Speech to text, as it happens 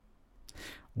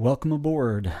Welcome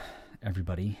aboard,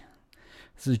 everybody.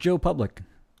 This is Joe Public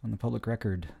on the Public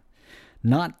Record.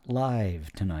 Not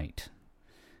live tonight,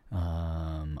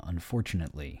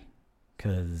 unfortunately,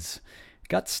 because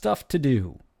got stuff to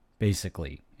do,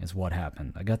 basically, is what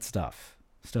happened. I got stuff.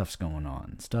 Stuff's going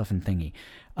on. Stuff and thingy.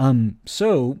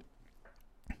 So,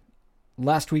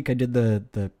 last week I did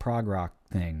the prog rock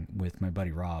thing with my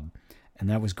buddy Rob, and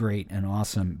that was great and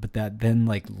awesome, but that then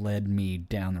led me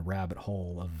down the rabbit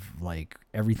hole of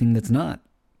everything that's not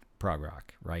prog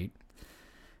rock, right?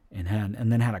 And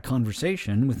then had a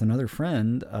conversation with another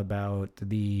friend about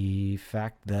the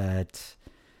fact that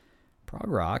prog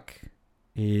rock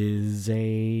is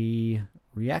a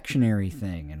reactionary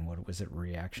thing. And what was it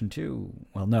reaction to?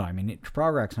 Well, no,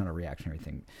 prog rock's not a reactionary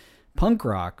thing. Punk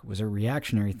rock was a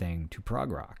reactionary thing to prog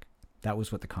rock. That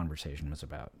was what the conversation was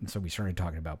about. And so we started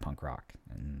talking about punk rock.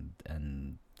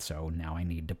 And so now I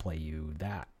need to play you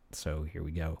that. So here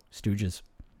we go. Stooges.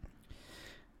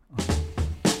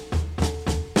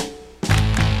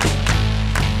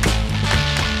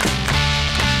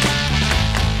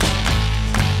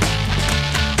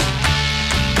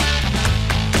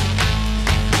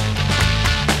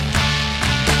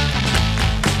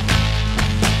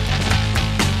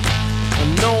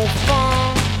 No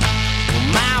fun,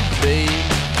 my babe.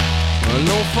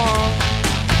 No fun,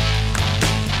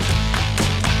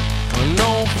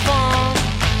 no fun,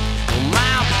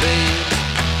 my babe.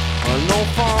 No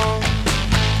fun,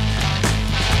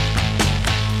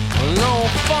 no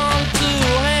fun to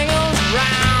hang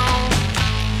around,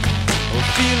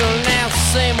 feeling that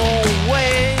same old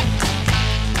way.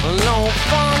 No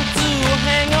fun to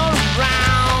hang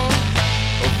around,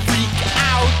 freak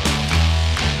out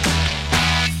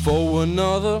for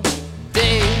another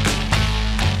day.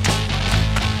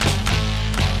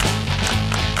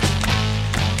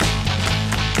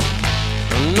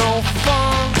 No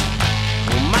fun,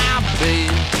 my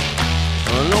babe.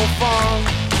 No fun,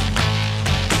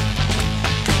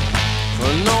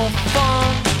 no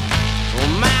fun,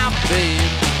 my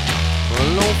babe.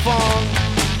 No fun,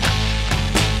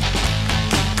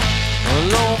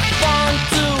 no fun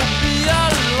to be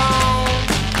alone,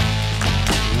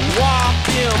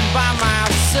 walking by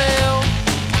myself.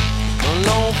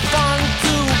 No fun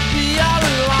to be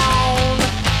alone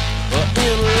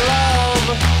in love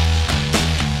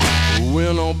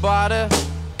with nobody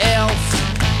else.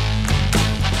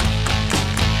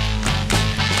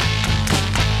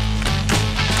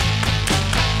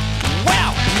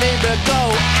 Well, maybe go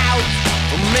out,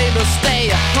 or maybe stay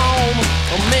at home,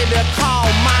 or maybe call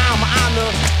mom on the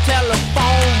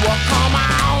telephone. Well, come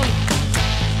on,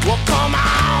 well, come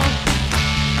on,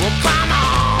 well, come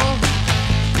on,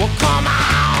 well, come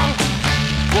on,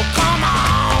 well, come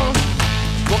on,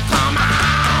 well, come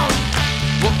on,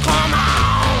 well, come on.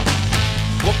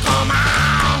 Well, come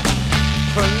on,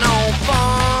 for no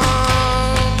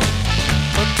fun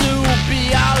to be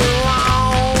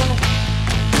alone.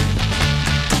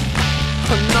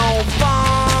 For no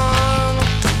fun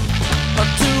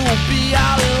to be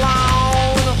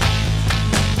alone.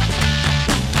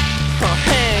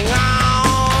 Hang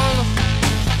on,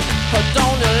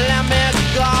 don't let me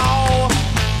go.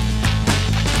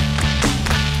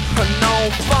 For no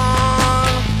fun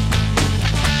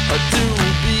to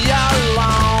be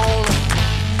alone.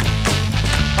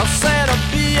 I said to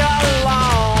be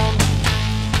alone.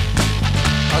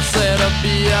 I said to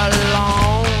be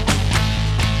alone.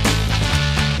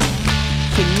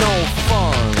 No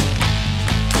fun.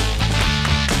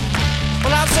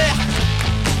 When I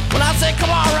say come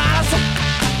on, Ryder,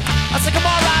 I say come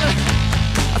on, Ryder.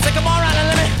 I say come on, Ryder,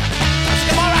 let me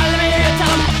hear you tell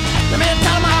him. Let me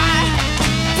tell him why.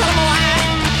 Tell him why.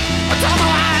 Tell him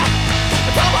why.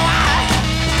 Tell him why.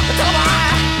 Tell him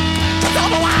why. Tell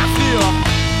him why I feel.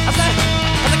 I say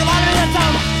come on, let me tell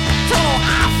him how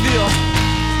I feel.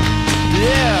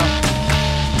 Yeah.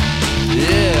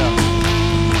 Yeah.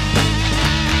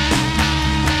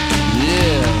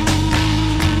 Yeah.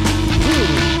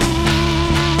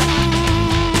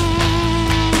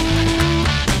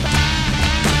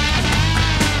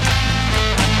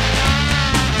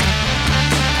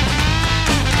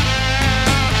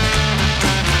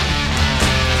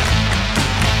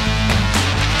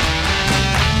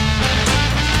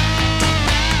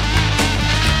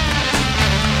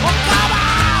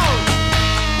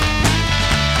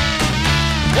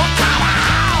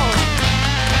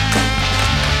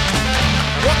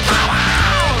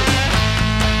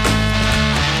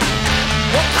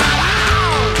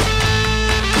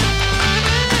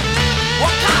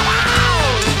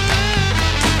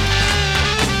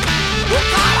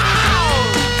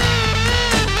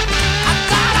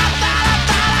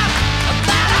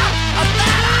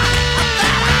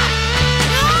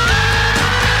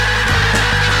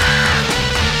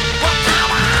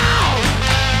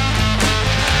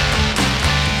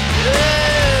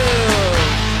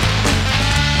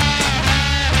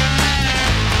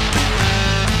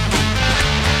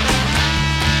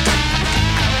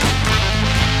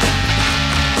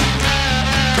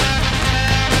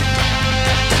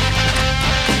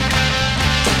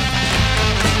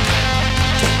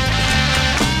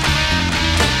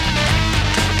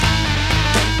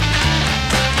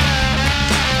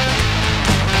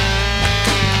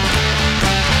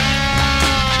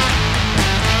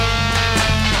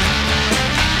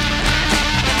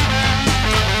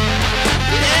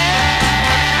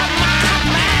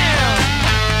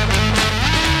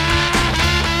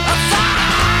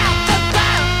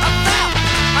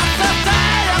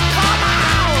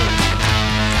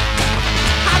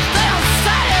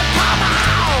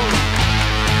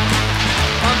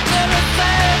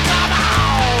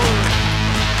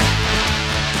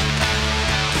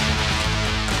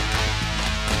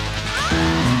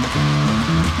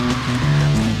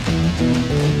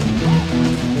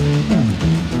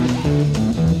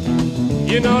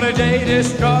 You know the day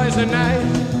destroys the night,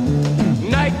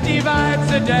 night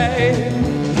divides the day.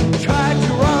 Try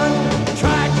to run,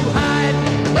 try to hide,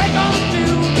 break on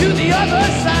through to the other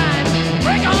side,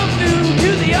 break on through to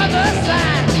the other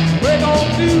side, break on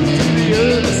through to the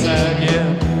other side, yeah.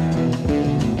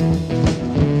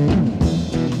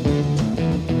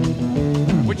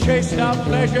 We chased our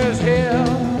pleasures here,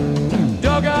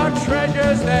 dug our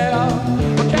treasures there,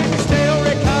 but can you still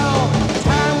recall the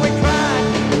time we cried?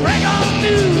 Break on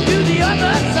through to the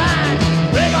other side,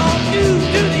 break on through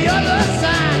to the other side.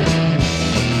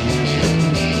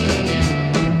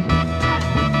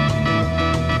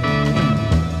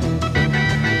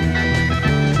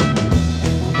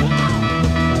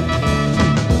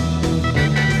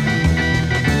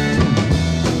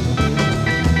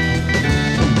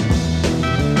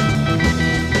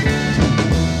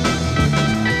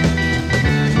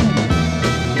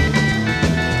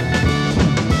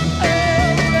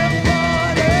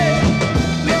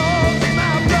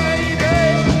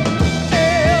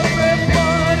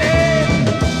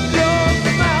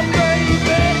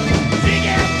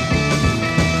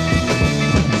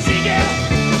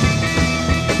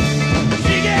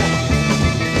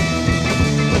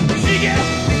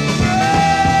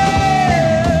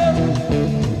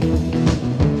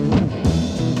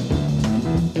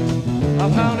 I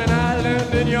found an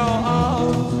island in your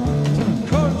arms,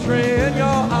 country in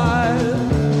your eyes,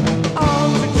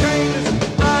 arms and chains,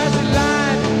 eyes and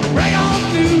lines. Break on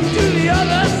through to the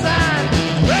other side,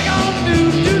 break on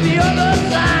through to the other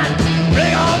side,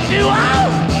 break on through. Oh,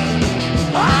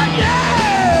 oh yeah!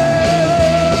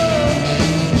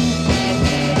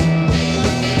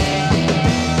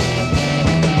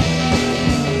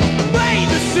 Wait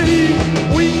to see,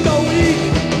 week to week,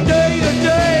 day to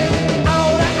day.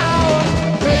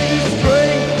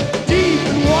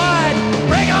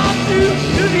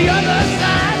 To the other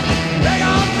side, break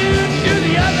on through to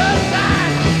the other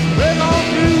side, break on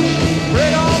through,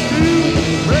 break on through,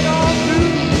 break on through,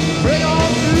 break on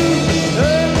through.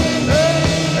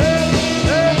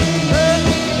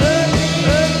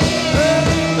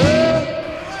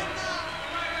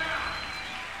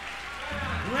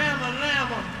 Lamma,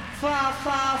 lamma, fa,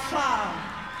 fa, fa.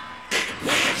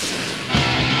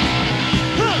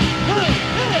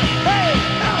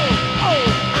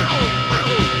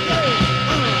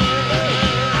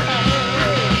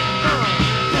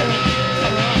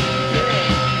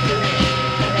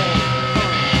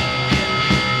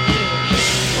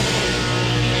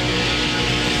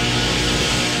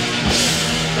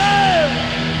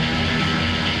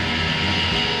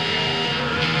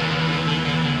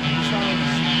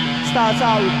 Starts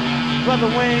out with Brother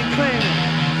Wayne Kramer.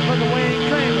 Brother Wayne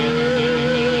Kramer.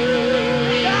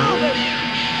 Down, baby.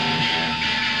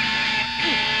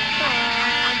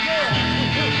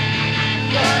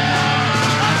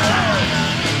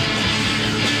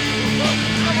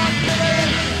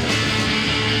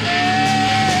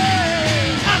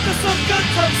 After some good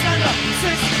toast and a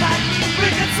six-pack, we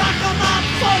can talk them out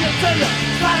for you till you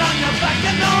flat on your back.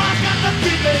 You know I got to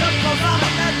keep it up 'cause I'm a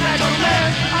that metal man.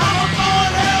 I'm a boy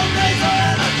hellraiser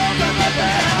and I don't give a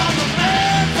damn. I'm a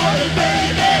man for you,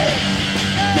 baby.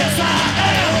 Yes, I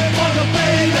am for you,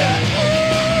 baby.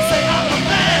 Say I'm a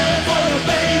man for you,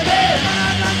 baby.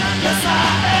 Yes, I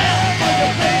am for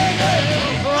you, baby.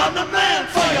 I'm the man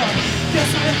for you.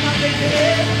 Yes, I am my baby.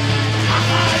 Yeah.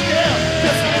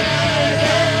 Yes, I am my baby.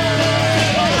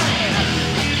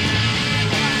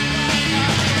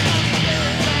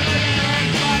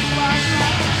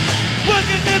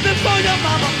 Working living for your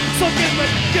mama, so give me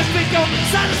go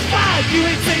satisfied. You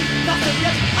ain't seen nothing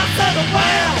yet. I said a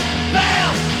well,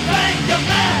 bam, bang your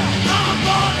man. I'm a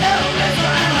born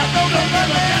hellraiser and I don't know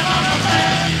whether I'm a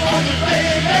man for you,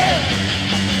 baby.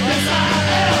 Yes, I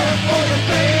am for you,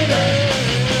 baby.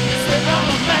 Say I'm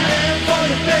a man for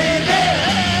you, baby.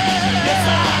 Yes,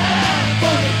 I am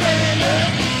for you, baby.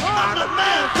 I'm the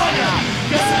man for you.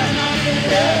 Yes, I am for you,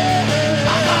 baby.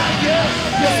 I'm like you.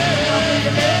 Yes, I am for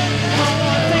you, baby.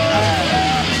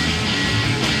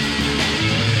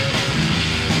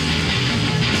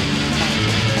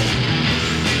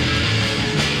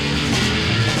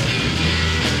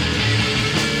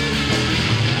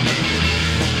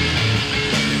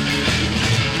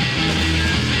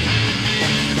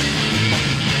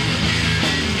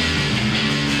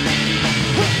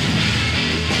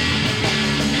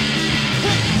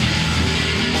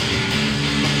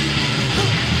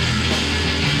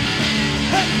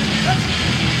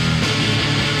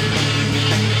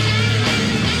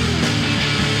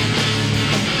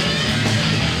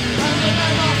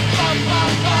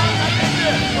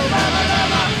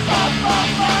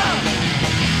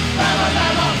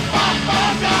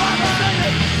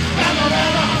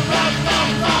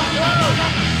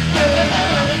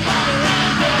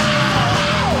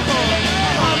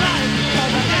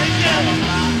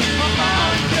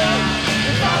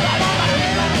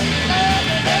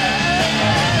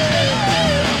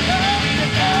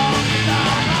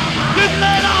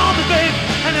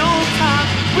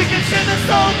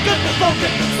 so good to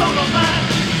focus, solo man.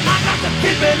 I got to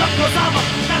keep it up cause I'm a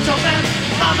natural man.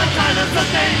 Mama Dinah's a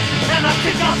name, and I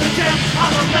kick out the gym.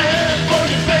 I'm a man for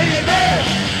you, baby.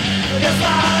 Yes,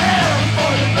 I am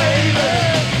for you, baby.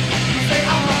 Say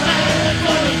I'm a man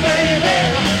for you, baby.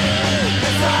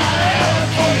 Yes, I am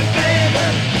for you, baby.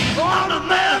 Oh, I'm the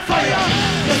man for you.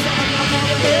 Yes, I'm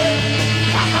gonna be.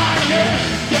 I'm out here.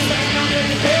 Yes, I'm gonna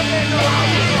be. Baby, no, I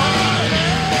will run.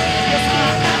 Yes, I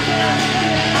am.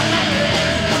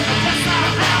 Yes, I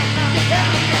am.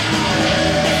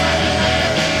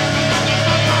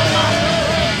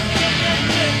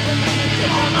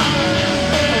 Come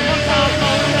on,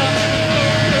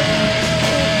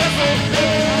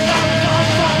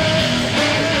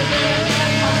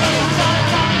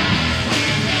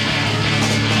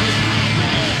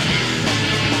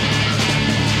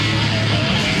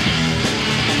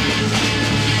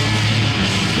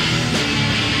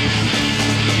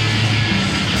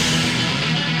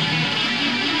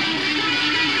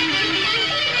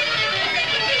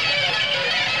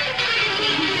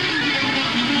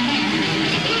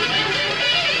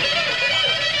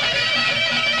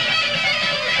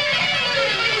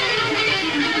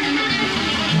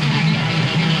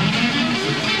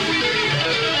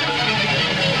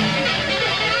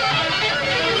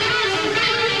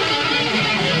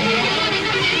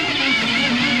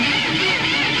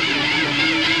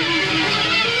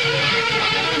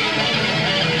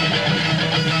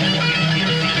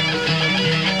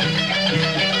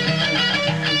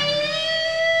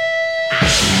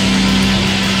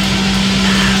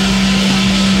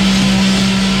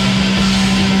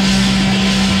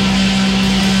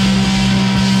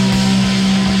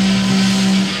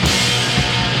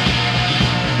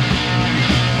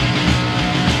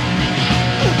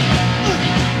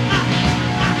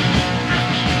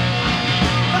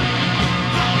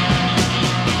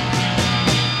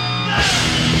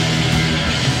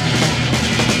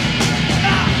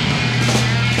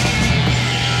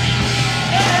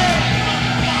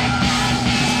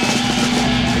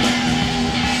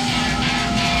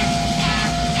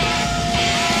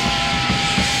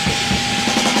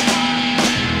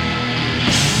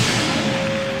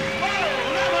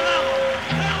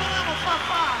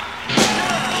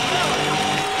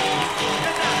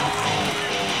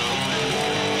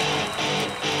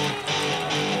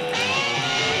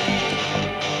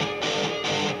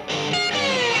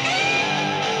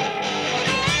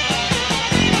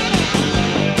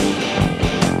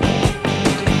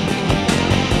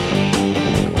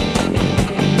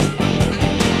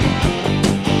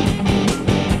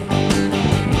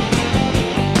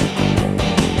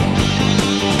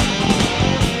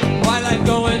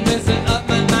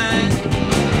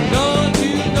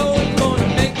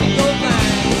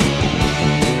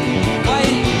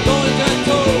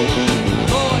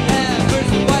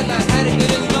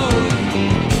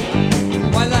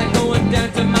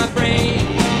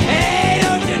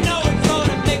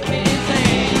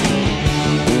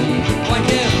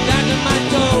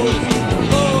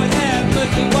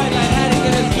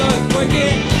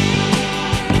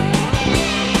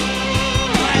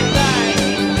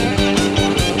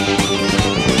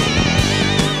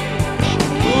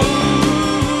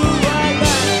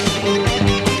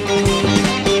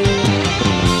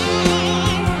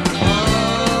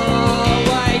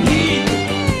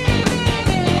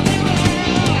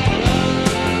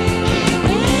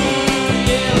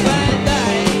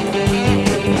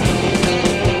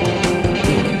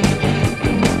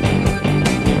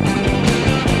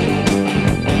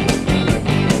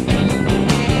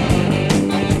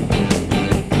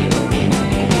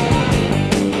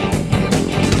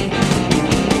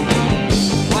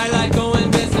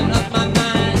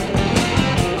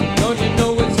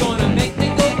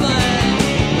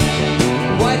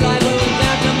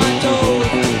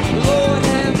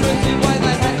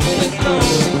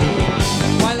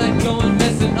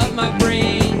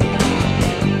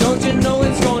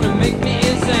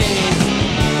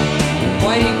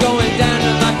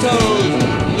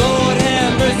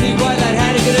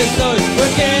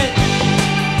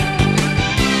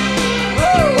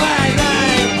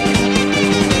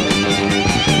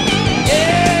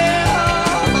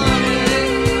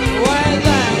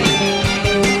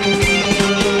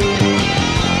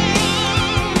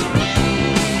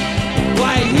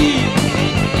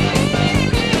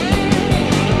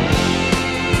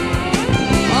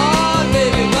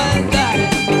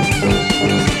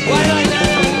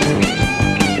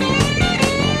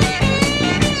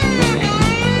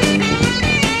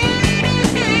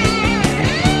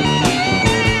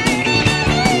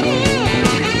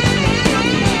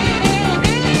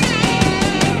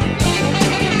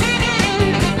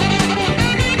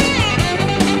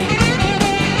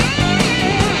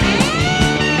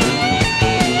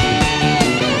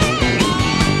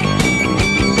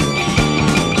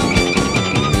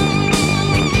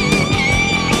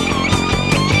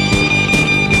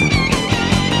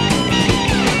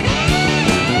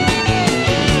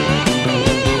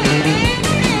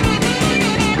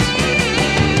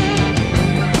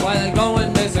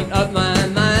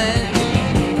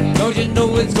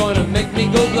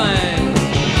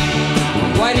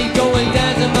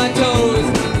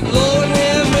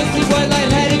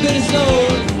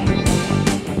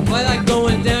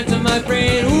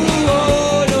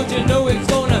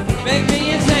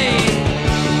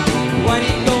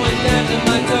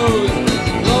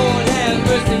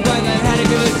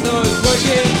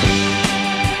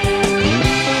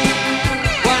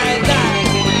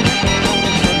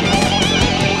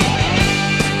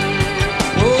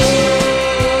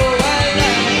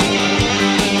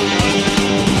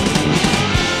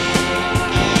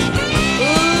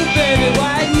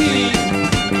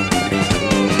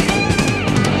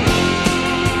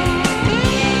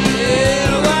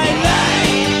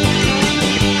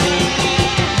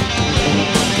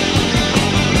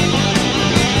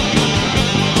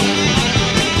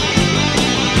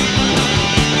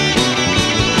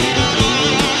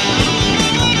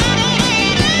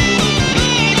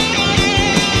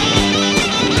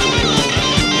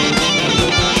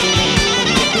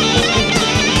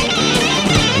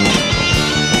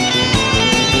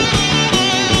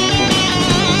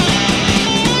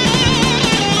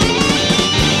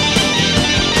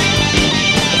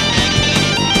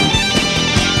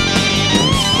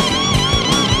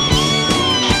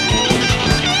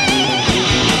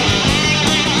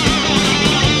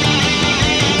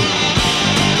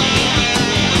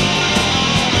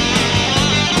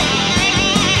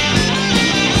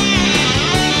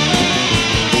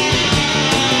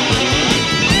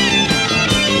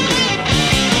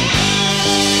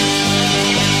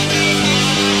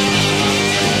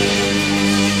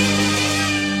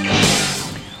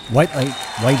 White Light,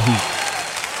 White Heat.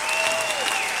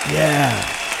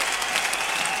 Yeah.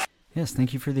 Yes,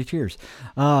 thank you for the cheers.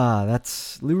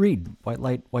 That's Lou Reed, White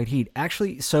Light, White Heat.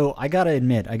 Actually, so I gotta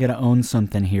admit, I gotta own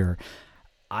something here.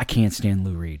 I can't stand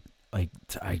Lou Reed. Like,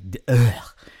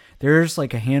 there's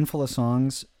like a handful of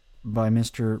songs by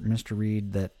Mr.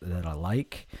 Reed that I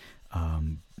like,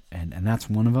 and that's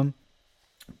one of them.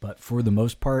 But for the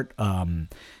most part, I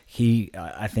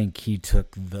think he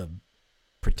took the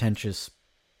pretentious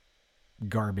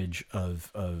garbage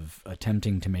of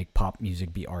attempting to make pop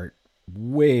music be art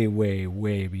way, way,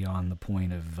 way beyond the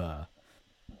point of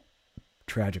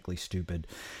tragically stupid.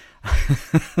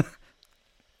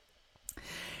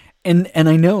 And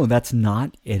I know that's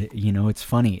not it. You know, it's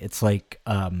funny. It's like,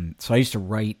 so I used to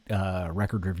write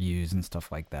record reviews and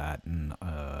stuff like that, and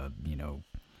you know,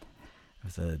 I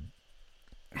was a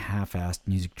half-assed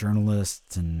music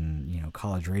journalist and, you know,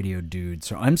 college radio dude.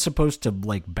 So I'm supposed to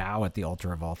like bow at the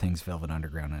altar of all things Velvet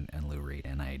Underground and Lou Reed,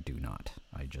 and I do not.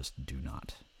 I just do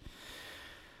not.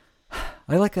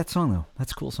 I like that song though.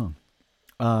 That's a cool song.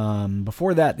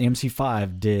 Before that, the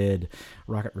MC5 did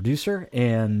Rocket Reducer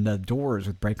and The Doors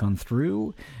with Break On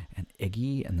Through, and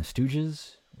Iggy and the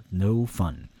Stooges with No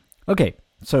Fun. Okay,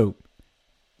 so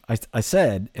I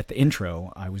said at the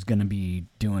intro I was going to be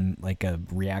doing like a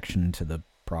reaction to the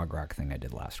prog rock thing I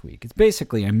did last week. It's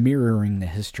basically I'm mirroring the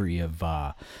history of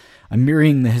pop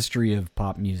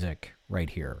music right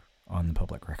here on the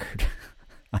public record.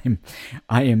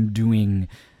 I am doing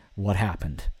what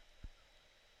happened.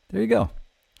 There you go.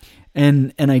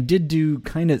 And I did do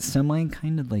kind of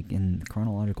like in the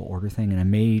chronological order thing, and I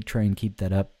may try and keep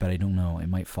that up, but I don't know. It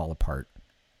might fall apart.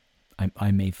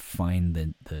 I may find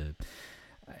that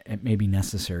it may be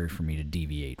necessary for me to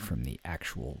deviate from the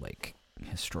actual like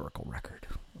historical record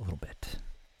a little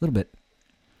bit.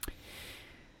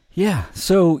 Yeah.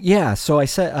 So I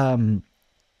said I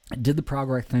did the prog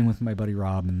rock thing with my buddy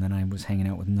Rob, and then I was hanging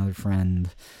out with another friend,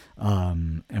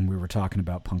 and we were talking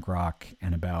about punk rock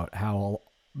and about how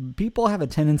people have a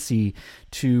tendency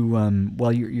to,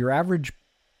 well, your average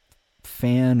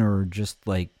fan or just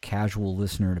like casual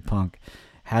listener to punk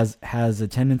has a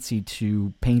tendency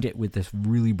to paint it with this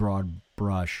really broad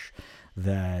brush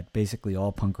that basically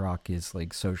all punk rock is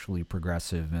like socially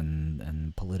progressive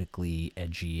and politically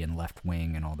edgy and left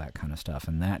wing and all that kind of stuff.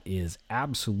 And that is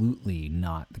absolutely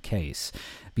not the case,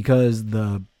 because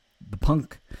the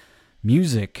punk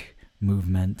music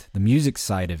movement, the music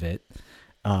side of it,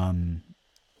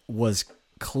 was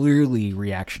clearly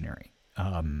reactionary.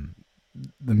 The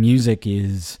music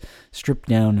is stripped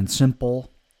down and simple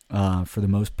for the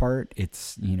most part.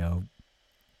 It's, you know,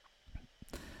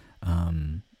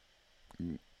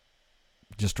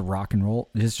 just a rock and roll.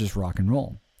 It's just rock and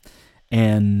roll.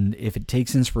 And if it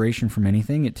takes inspiration from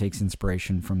anything, it takes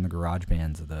inspiration from the garage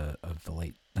bands of the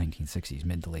late 1960s,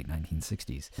 mid to late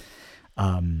 1960s.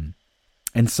 And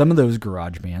some of those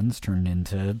garage bands turned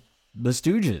into the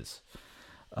Stooges.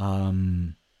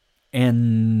 And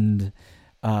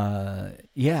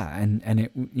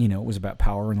it, you know, it was about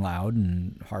power and loud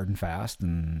and hard and fast.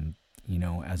 And, you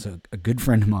know, as a good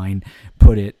friend of mine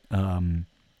put it,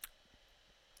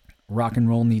 rock and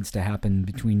roll needs to happen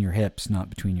between your hips, not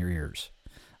between your ears.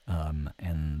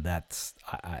 And that's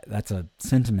a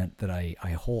sentiment that I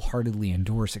wholeheartedly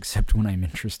endorse, except when I'm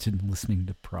interested in listening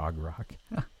to prog rock.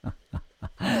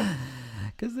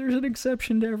 Because there's an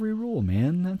exception to every rule,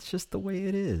 man. That's just the way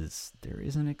it is. There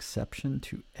is an exception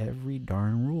to every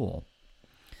darn rule.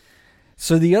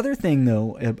 So the other thing,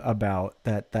 though, about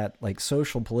that like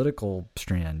social political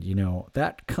strand, you know,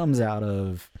 that comes out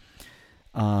of,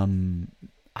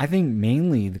 I think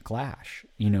mainly the Clash.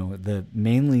 You know,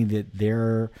 mainly that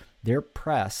their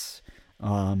press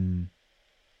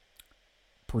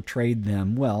portrayed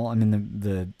them well. I mean,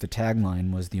 the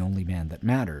tagline was "the only band that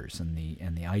matters," and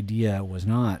the idea was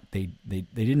not they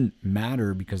didn't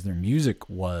matter because their music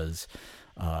was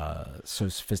so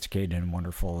sophisticated and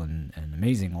wonderful and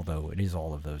amazing, although it is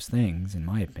all of those things in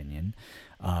my opinion.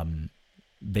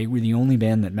 They were the only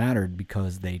band that mattered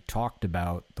because they talked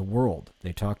about the world.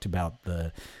 They talked about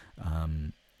the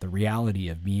reality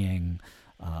of being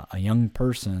a young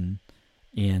person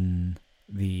in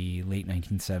the late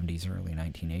 1970s, early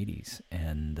 1980s,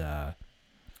 and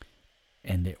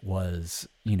it was,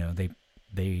 you know,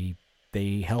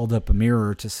 they held up a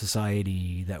mirror to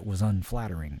society that was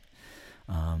unflattering,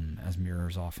 as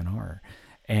mirrors often are,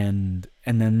 and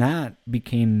then that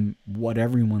became what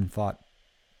everyone thought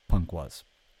punk was.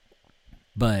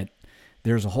 But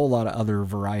there's a whole lot of other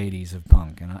varieties of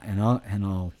punk, and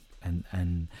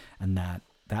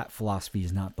that philosophy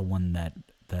is not the one that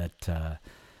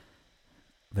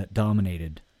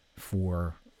dominated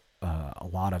for a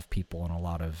lot of people and a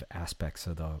lot of aspects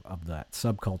of that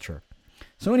subculture.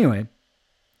 So anyway,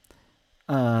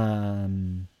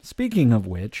 speaking of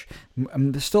which,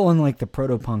 I'm still in like the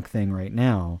proto-punk thing right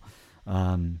now.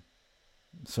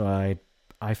 So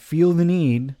I feel the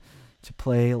need to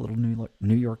play a little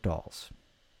New York Dolls.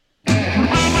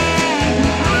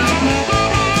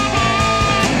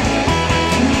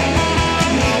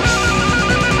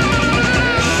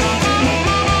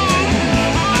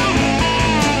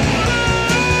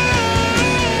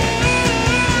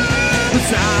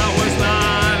 I was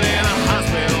lying in a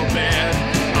hospital bed,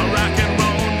 a rock and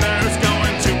roll nurse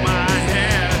going to my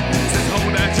head. Says,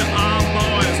 hold out your arm,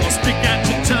 boys, or speak out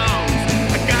your tongues.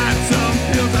 I got some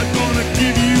pills, I'm gonna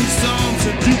give you some.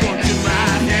 So you go to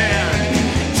my head,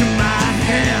 to my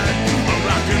head. A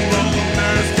rock and roll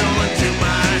nurse going to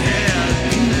my head,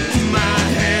 to my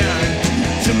head,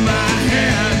 to my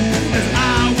head. As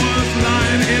I was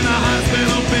lying in a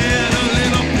hospital bed, a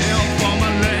little pill for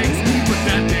my legs, but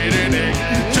that didn't ache.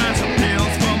 Tried some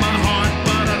pills for my heart,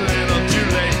 but a little too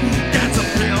late. Got some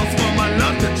pills for my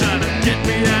love to try to get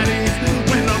me at ease.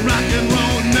 When a rock and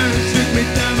roll nurse shook me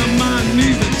down on my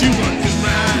knees, and you went to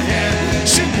my head,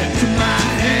 she get to my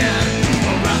head.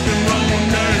 A rock and roll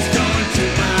nurse going to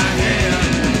my head,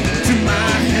 to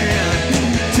my head,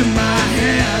 to my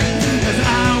head. As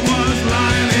I was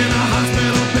lying in a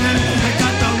hospital bed, I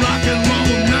got the rock and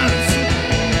roll nurse.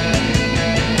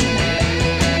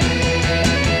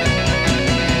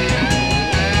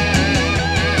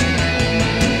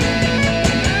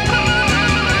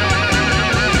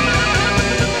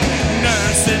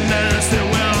 Nursing,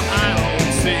 well, I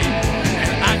don't see,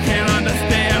 and I can't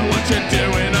understand what you're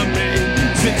doing to me.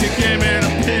 Since you gave me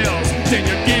the pills, then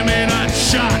you gave me the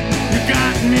shot. You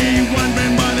got me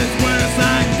wondering what it's worth.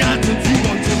 I got to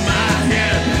go to my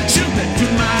head, shoot it to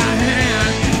my head.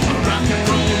 A rock and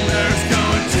roll nurse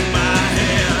going to my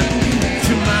head,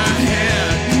 to my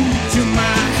head, to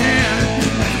my head.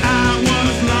 I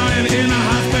was lying in a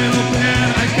hospital bed.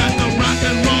 I got the rock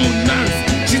and roll nurse.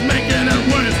 She's making it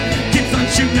worse. Keeps on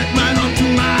shooting it right onto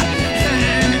my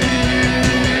head.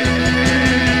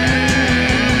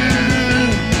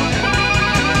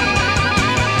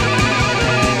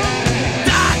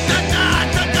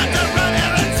 Doctor, run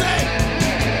here and say,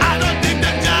 I don't think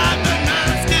the job the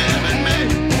nurse giving me.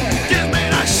 Give me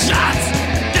the shots,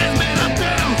 give me the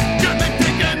pills. Got me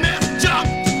taking this jump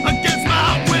against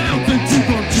my will. Then you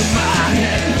go to my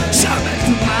head, shove it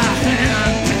to my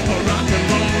head. A rock and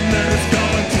roll nurse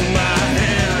going to my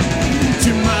head,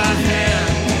 to my head,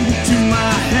 to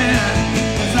my head.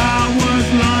 As I was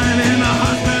lying in a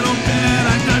hospital bed,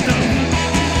 I got the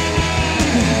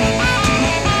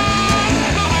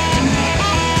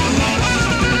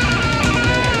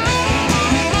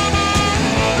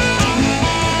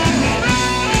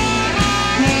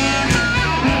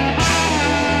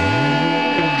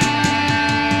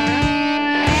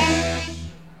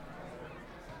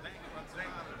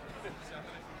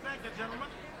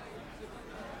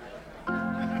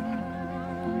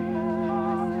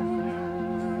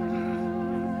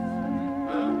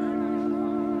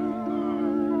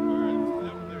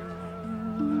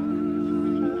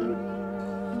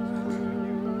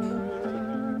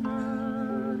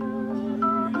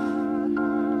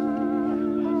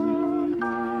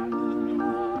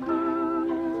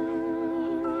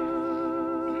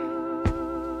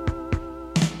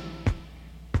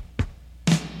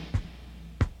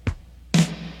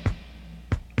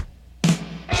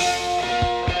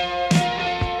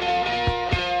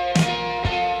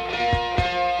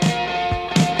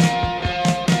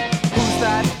Who's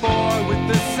that boy with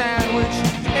the sandwich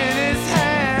in his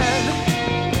hand?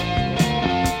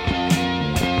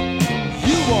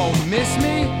 You won't miss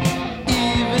me,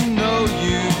 even though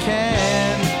you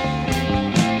can.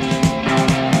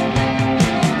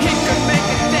 He could make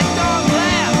a dead dog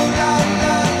laugh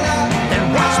and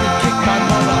watch me kick my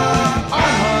mother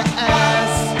on her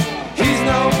ass. He's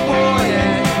no boy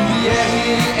and yeah,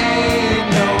 he ain't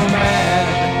no man.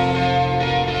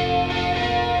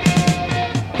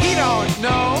 He don't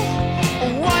know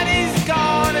what he's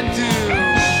gonna do.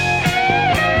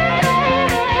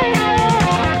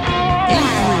 In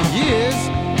 3 years,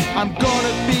 I'm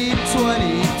gonna be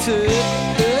 22.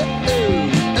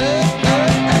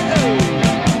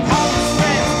 All his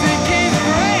friends think he's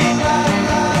great.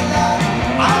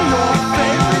 I'm your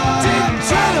favorite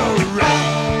degenerate.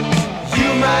 You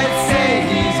might say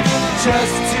he's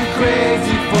just too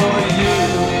crazy for you.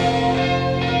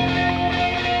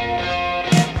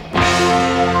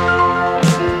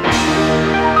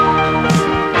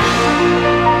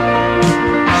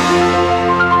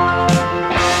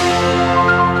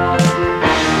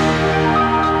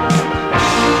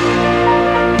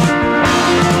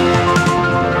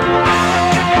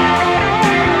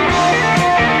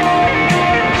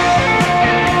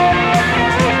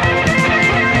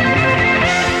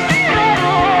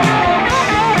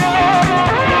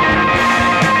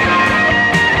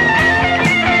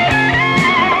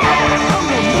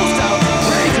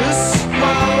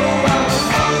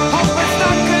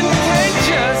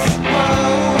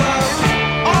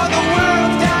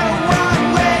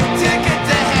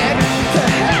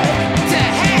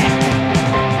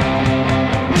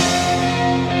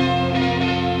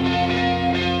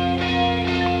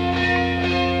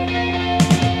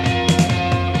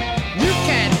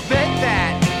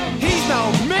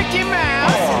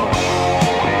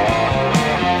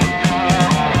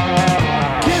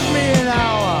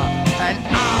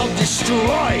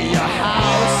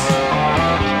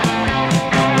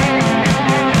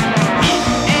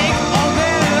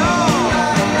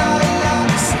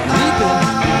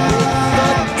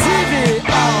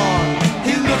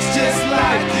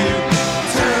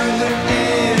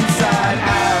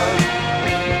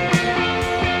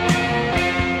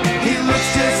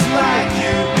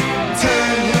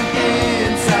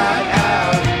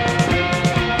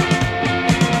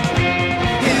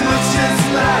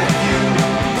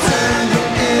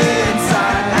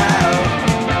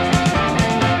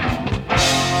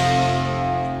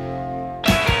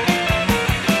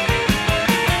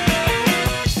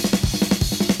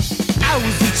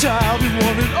 been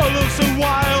wanting all of so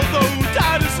wild, though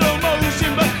tired of slow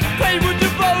motion, but pray with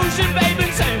devotion, baby,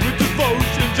 say with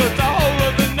devotion, just a whole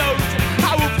other notion.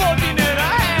 I was 14 and a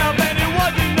half, and it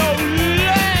wasn't no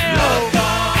lamb. Love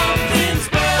comes in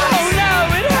spells. Oh no,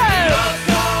 it hurts. Love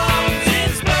comes in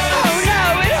spells. Oh no,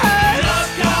 it hurts.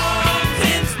 Love comes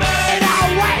in spells. It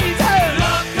always hurts.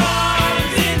 Love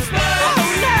comes in spells. Oh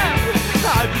no.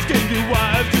 I just can't get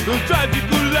wise to the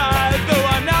tragical life, though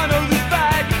I now know the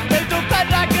fact. They don't cut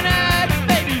like an axe.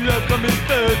 Baby, love comes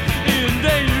first in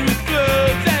dangerous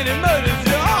floods, and it murders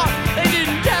your heart. They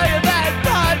didn't tell you that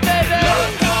part, baby.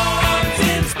 Love comes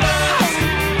in spells.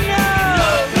 Oh no.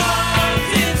 Love comes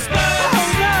in spells.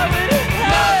 Oh no, it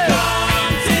hurts. Love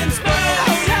comes in spells.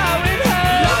 Oh no, it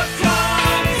hurts. Love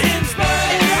comes in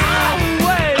spells. It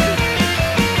always.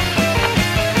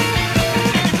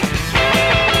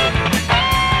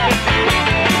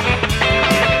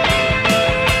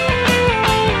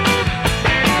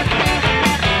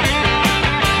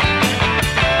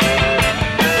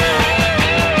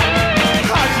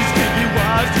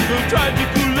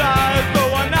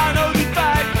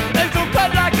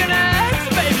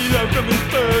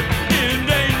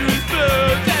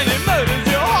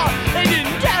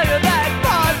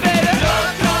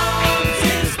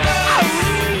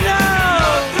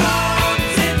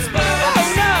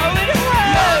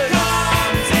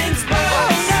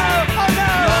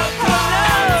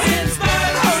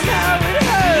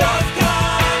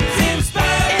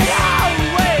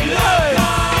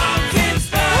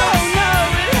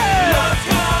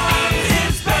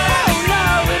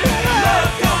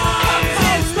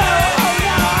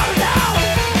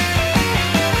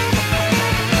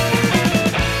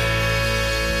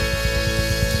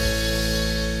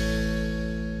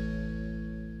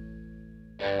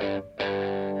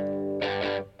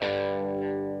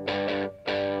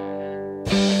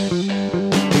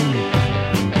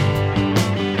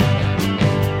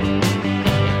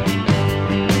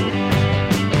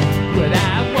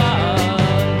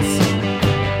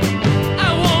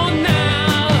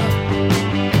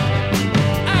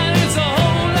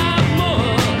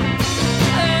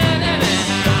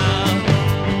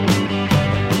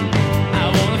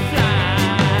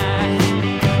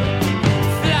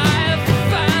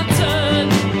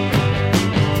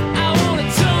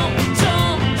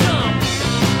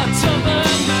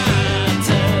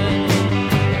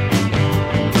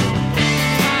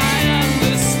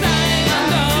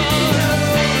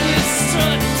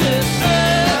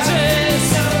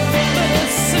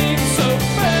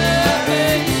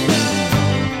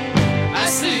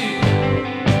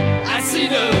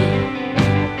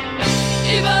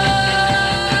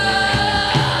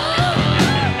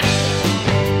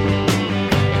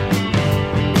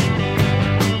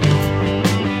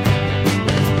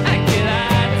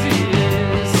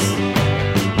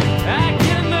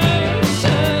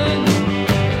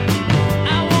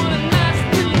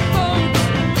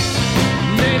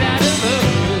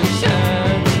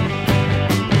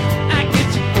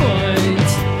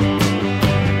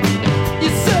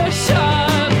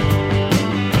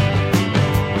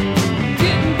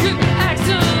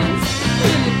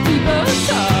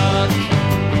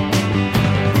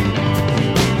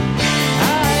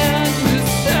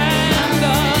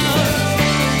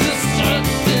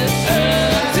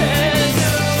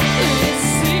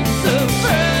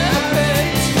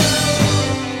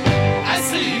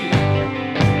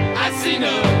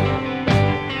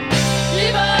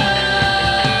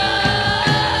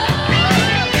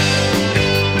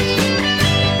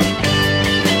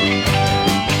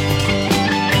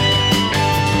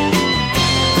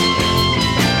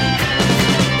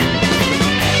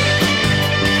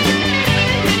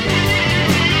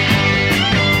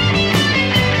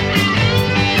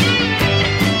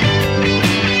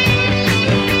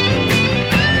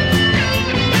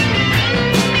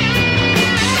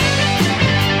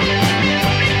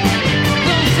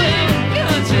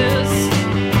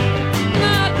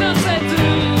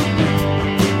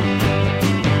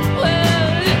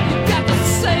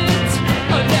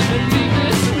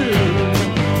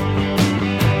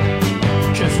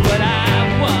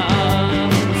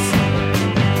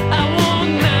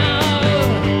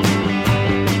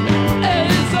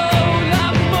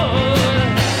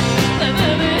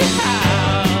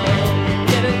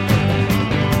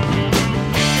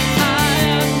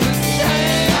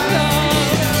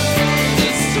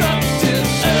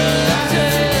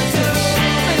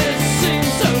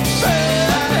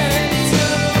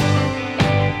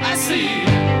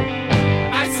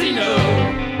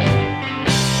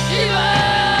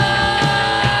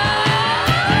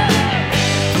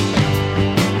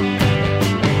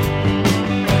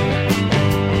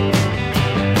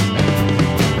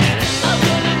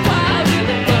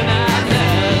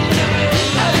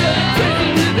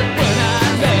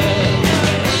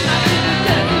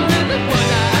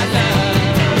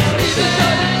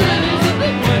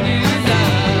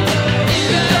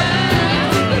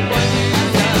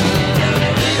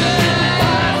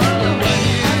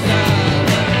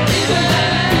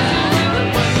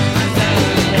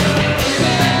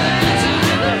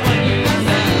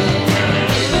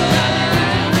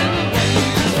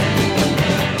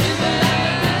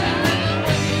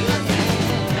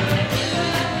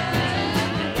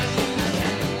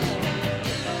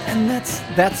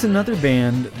 That's another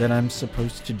band that I'm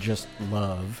supposed to just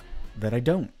love that I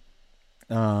don't.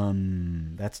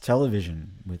 That's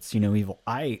Television with See No Evil.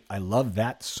 I love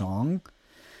that song.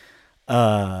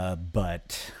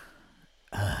 But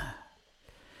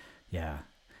yeah.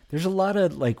 There's a lot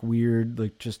of like weird,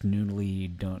 like just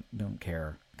noodly, don't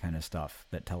care kind of stuff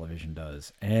that Television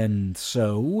does. And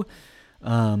so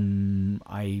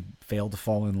I failed to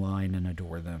fall in line and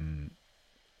adore them.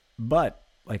 But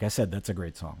like I said, that's a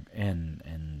great song,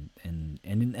 and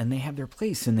they have their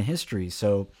place in the history.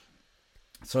 So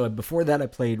before that, I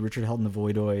played Richard Held and the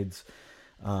Voidoids,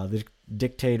 the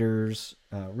Dictators.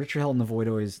 Richard Held and the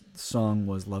Voidoids' song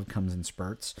was "Love Comes in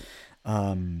Spurts,"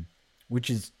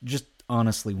 which is just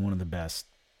honestly one of the best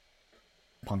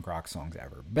punk rock songs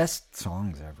ever, best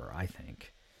songs ever, I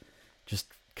think. Just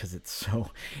because it's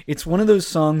one of those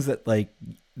songs that like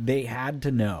they had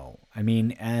to know. I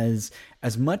mean, as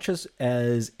much as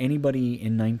anybody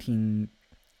in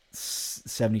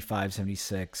 1975,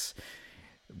 76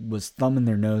 was thumbing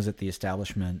their nose at the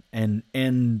establishment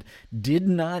and did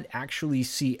not actually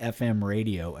see FM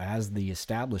radio as the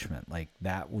establishment, like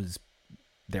that was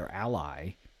their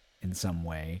ally in some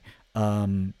way.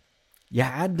 You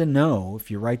had to know if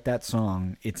you write that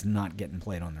song, it's not getting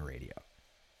played on the radio.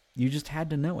 You just had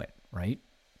to know it, right?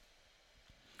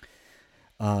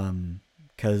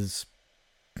 Because,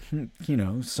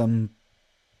 somebody's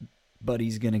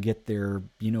going to get their,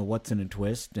 what's in a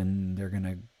twist, and they're going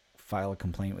to file a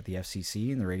complaint with the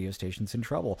FCC, and the radio station's in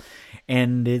trouble.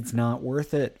 And it's not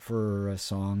worth it for a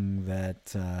song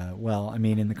that,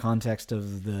 in the context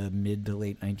of the mid to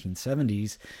late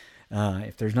 1970s,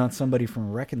 if there's not somebody from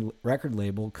a record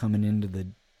label coming into the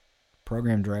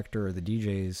program director or the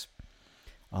DJ's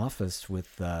office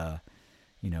with,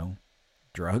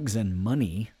 drugs and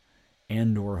money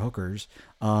and or hookers,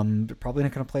 they're probably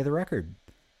not going to play the record.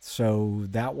 So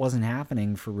that wasn't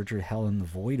happening for Richard Hell and the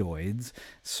Voidoids,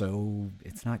 so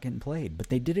it's not getting played. But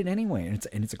they did it anyway,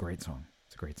 and it's a great song.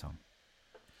 It's a great song.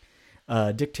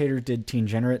 Dictator did Teen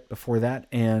Generate before that,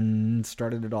 and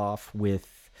started it off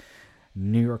with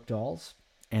New York Dolls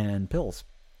and Pills,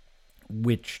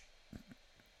 which,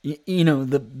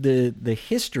 the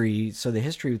history. So the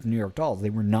history with the New York Dolls, they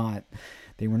were not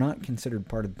considered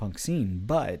part of the punk scene,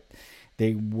 but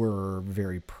they were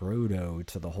very proto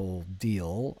to the whole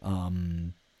deal,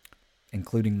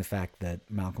 including the fact that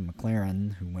Malcolm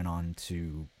McLaren, who went on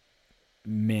to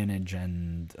manage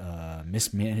and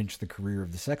mismanage the career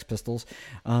of the Sex Pistols,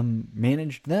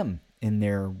 managed them in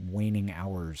their waning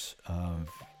hours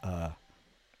of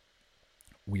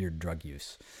weird drug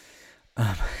use.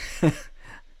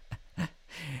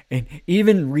 And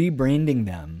even rebranding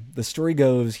them, the story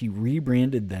goes he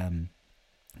rebranded them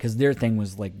because their thing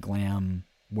was like glam,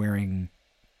 wearing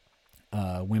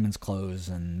women's clothes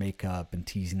and makeup and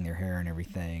teasing their hair and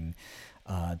everything,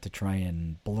 to try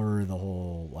and blur the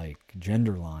whole like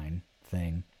gender line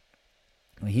thing.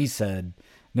 He said,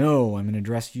 "No, I'm going to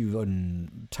dress you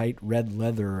in tight red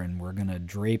leather, and we're going to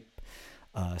drape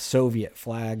Soviet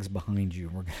flags behind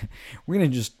you. We're gonna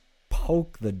just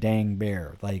poke the dang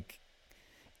bear." Like,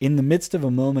 in the midst of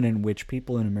a moment in which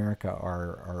people in America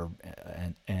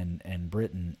and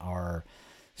Britain are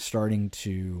starting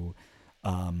to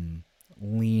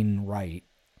lean right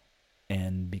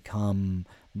and become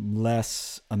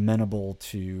less amenable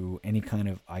to any kind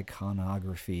of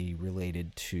iconography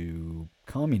related to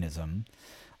communism,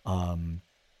 we're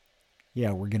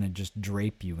going to just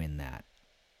drape you in that.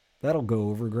 That'll go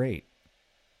over great.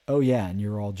 Oh yeah, and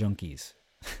you're all junkies.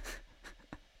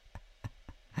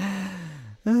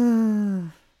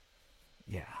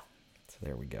 Yeah, so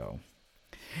there we go.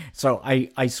 So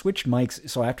I switched mics.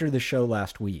 So after the show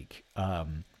last week, I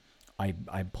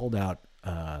pulled out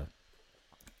of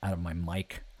my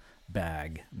mic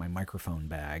bag, my microphone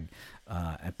bag.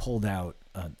 I pulled out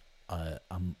a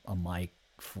mic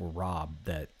for Rob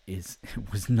that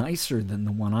was nicer than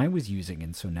the one I was using,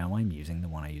 and so now I'm using the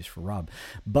one I use for Rob.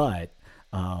 But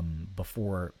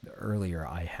earlier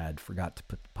I had forgot to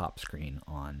put the pop screen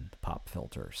on the pop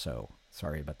filter, so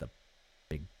sorry about the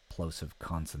big plosive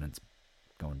consonants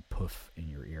going poof in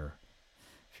your ear.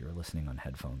 If you're listening on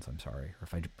headphones, I'm sorry. Or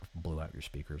if I blew out your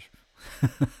speakers.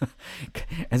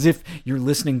 As if you're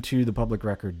listening to the public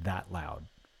record that loud.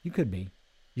 You could be.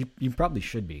 You probably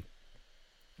should be.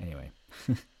 Anyway.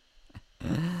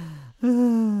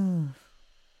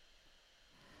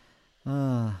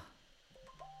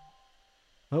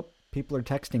 Oh, people are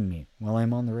texting me while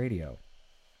I'm on the radio.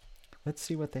 Let's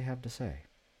see what they have to say.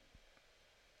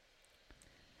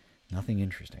 Nothing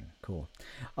interesting. Cool.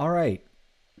 All right.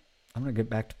 I'm going to get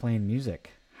back to playing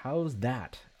music. How's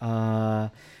that?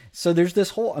 So there's this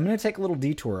whole. I'm gonna take a little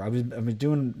detour. I've been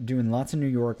doing lots of New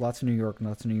York,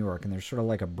 and there's sort of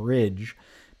like a bridge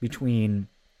between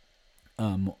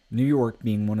New York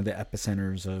being one of the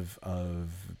epicenters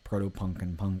of proto-punk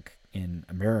and punk in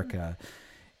America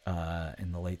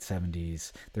in the late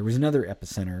 70s. There was another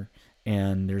epicenter,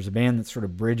 and there's a band that sort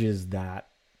of bridges that,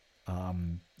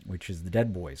 which is the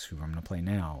Dead Boys, who I'm going to play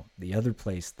now. The other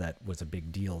place that was a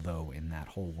big deal, though, in that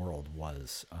whole world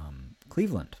was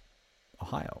Cleveland,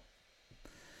 Ohio.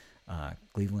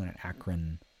 Cleveland and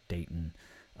Akron, Dayton.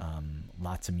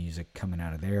 Lots of music coming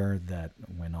out of there that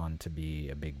went on to be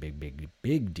a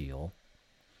big deal.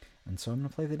 And so I'm going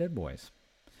to play the Dead Boys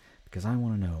because I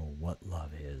want to know what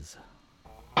love is.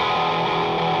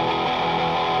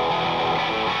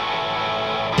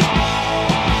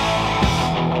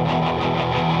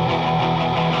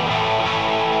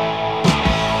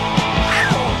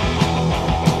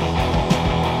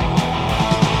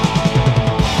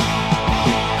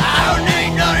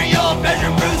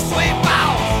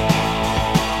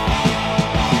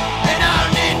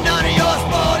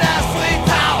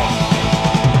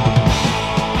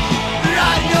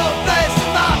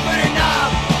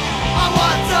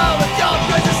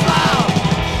 Smile.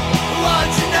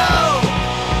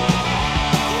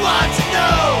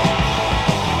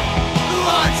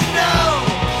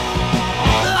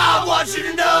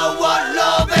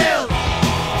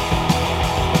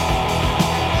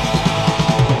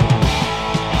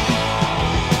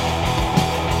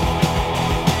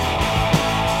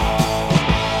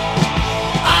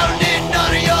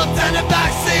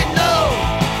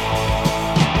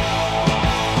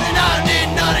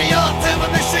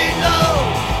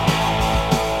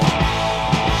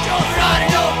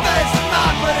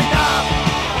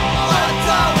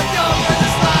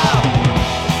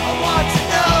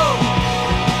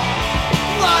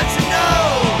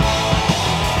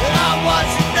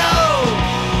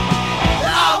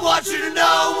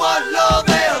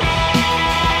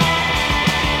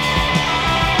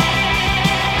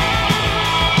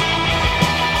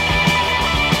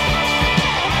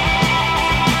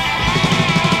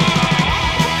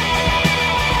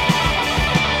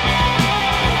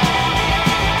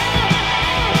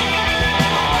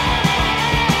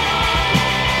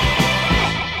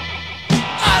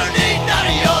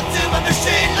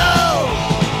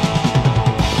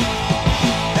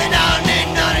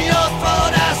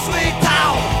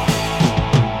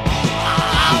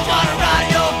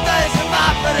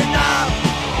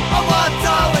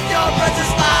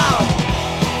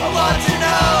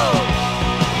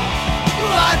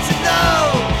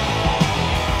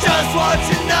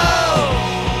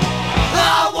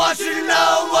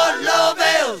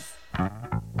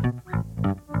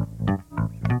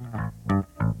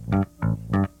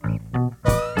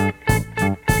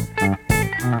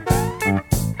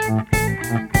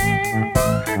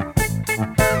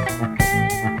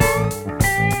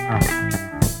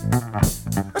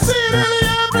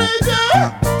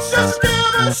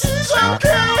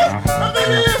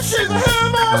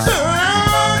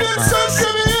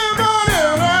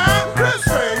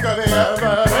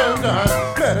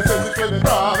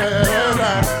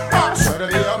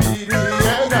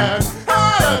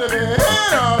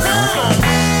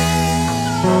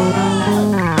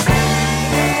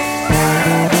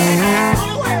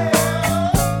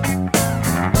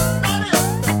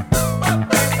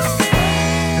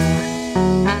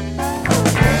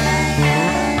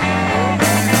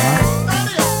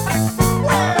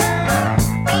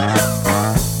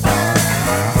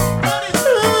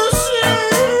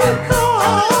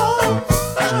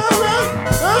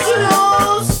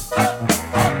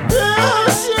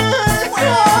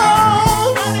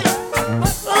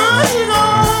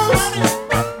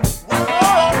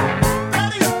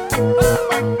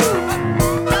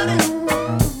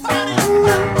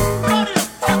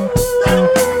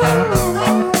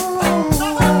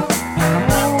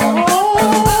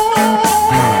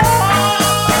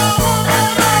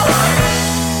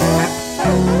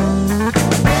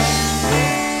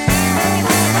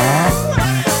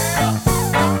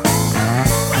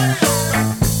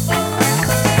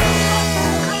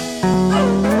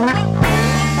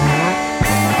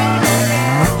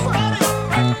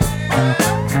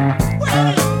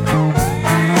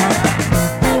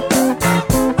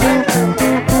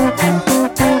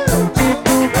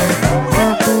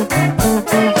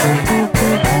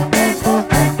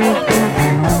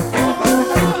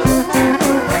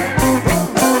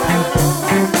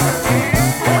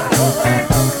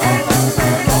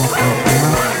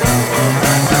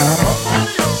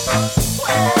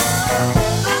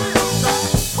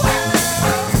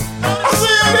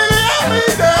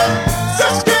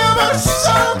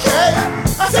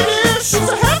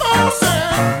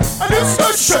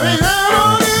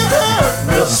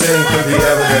 Real sin could be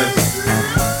evident.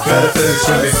 Metaphysics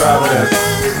would be prominent.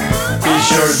 Be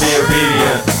sure to be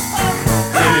obedient.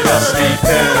 Maybe just be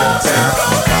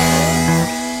penitent.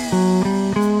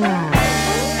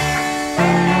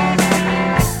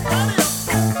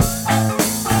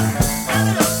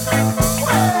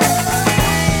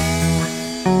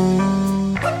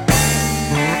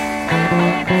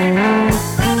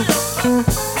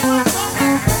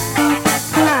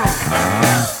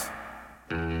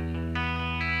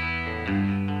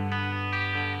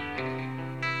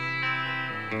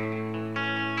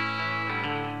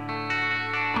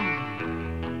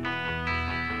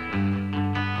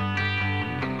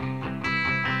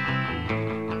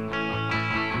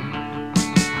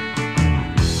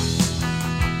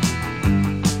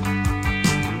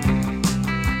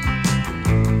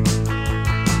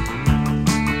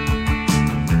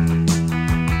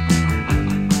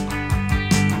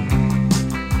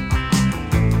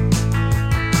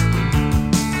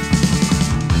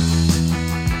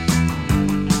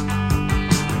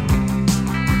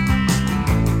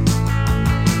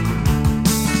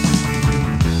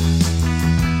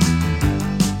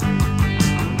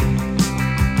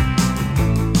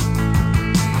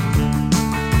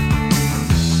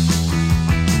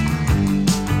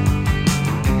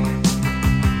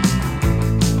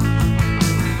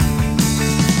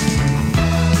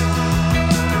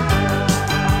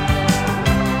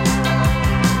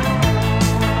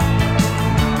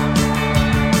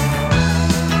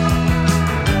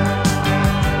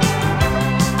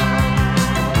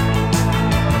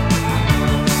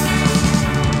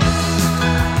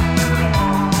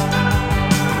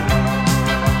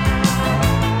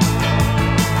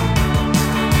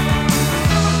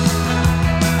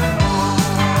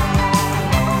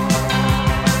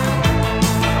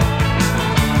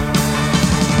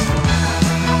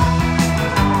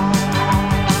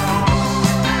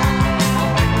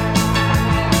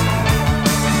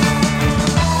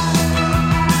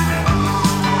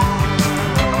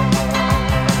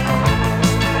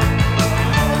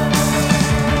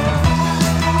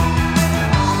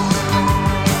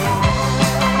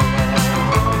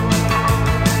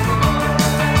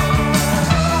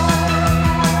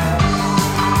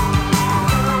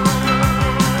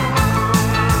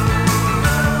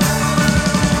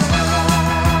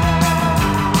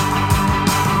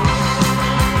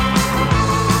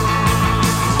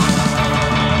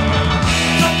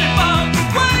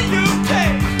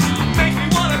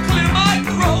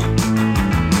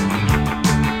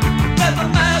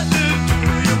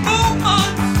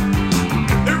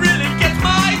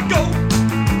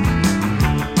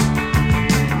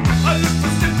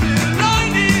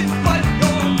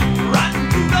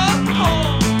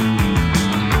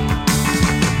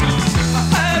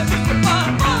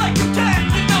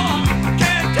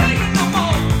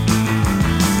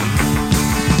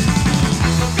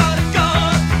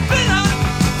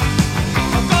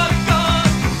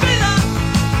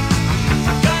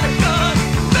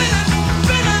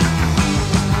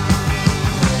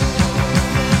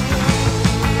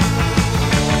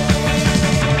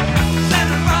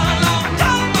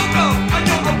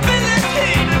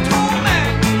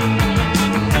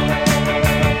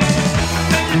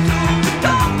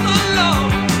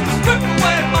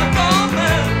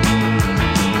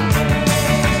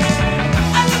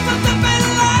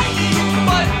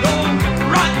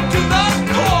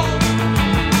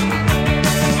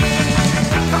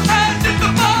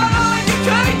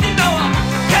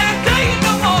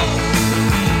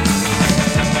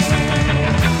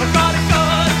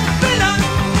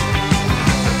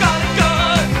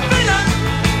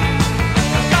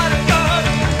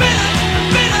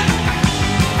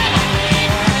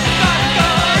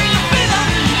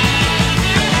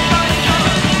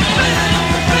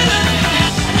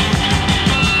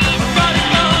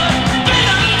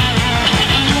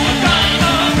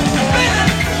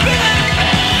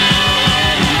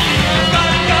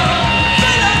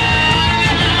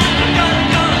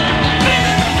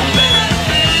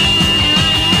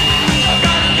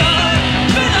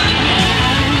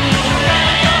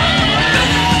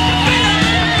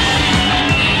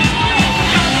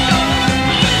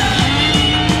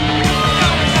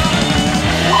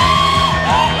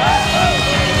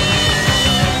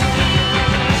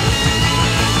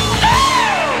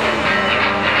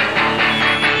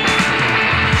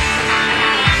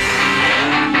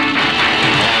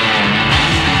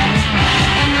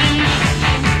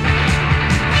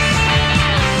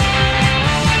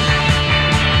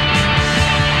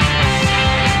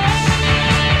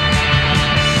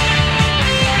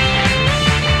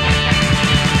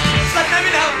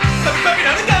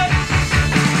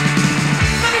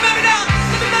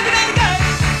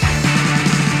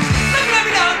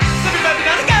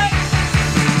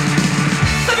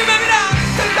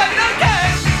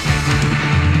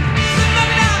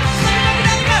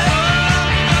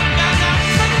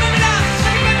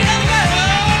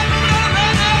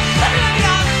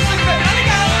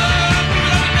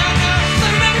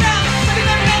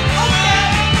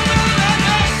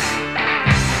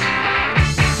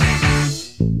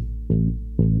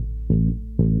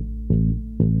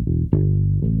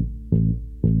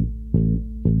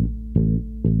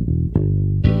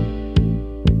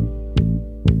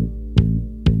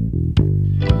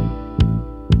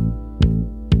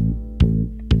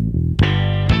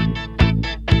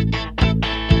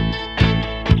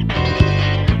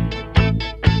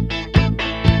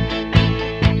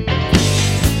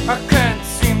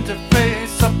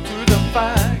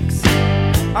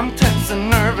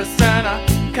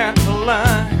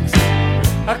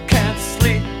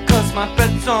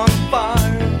 on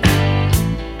fire.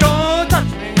 Don't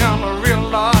touch me, I'm a real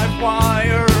live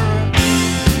wire.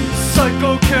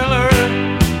 Psycho killer,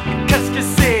 qu'est-ce que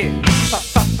c'est? Fa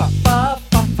fa fa fa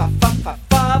fa fa fa fa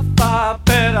fa fa.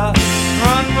 Better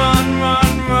run, run,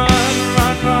 run, run,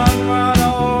 run, run, run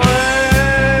away.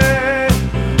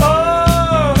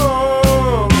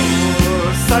 Oh,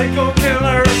 psycho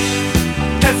killer,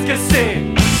 qu'est-ce que c'est?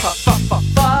 Fa fa fa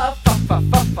fa fa fa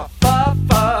fa fa fa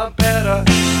fa. Better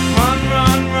run,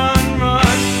 run, run, run,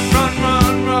 run,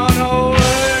 run, run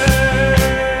away.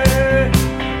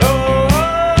 Oh,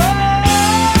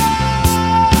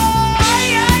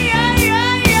 yeah, yeah,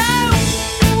 yeah, yeah.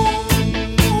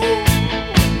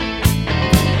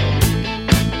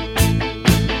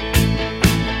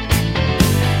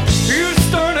 You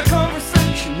start a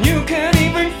conversation, you can't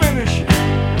even finish it.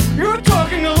 You're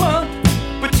talking a lot,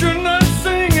 but you're not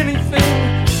saying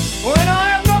anything. When I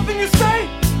have nothing to say,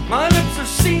 my lips are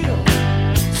sealed.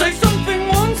 Say something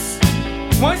once,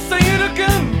 why say it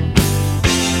again?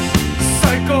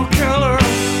 Psycho killer,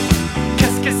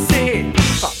 qu'est-ce que c'est?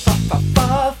 Fa fa fa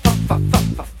fa fa fa fa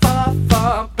fa fa fa.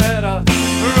 Better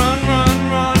run, run,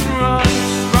 run, run,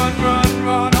 run, run,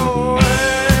 run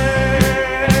away.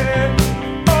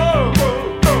 Oh,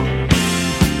 oh, oh.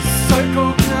 Psycho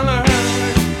killer,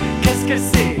 qu'est-ce que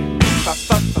c'est? Fa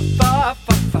fa fa fa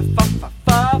fa fa fa fa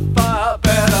fa fa.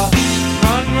 Better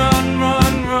run, run,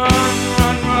 run, run,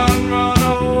 run, run, run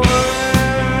away.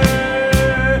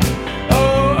 Oh,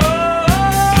 oh,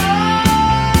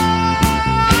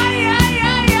 yeah,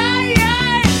 yeah, yeah,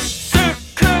 yeah. Ce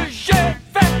que j'ai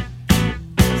fait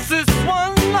ce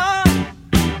soir-là,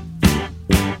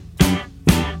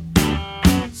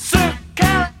 ce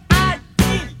qu'elle a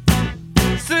dit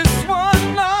ce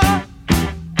soir-là.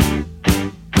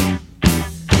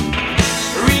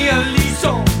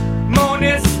 Réalisons mon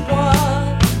espoir.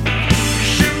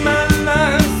 Je me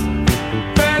lance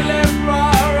vers les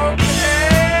bras, ok.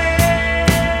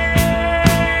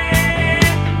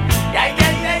 Yeah,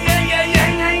 yeah, yeah, yeah, yeah, yeah,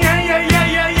 yeah, yeah, yeah, yeah,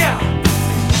 yeah, yeah.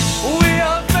 We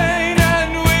are vain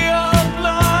and we are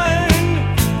blind.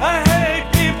 I hate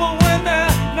people when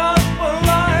they're not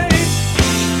polite.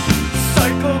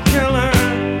 Psycho killer,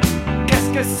 qu'est-ce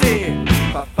que c'est?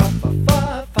 Fa fa fa fa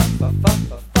fa fa fa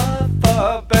fa fa fa.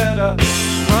 Better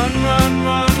run, run,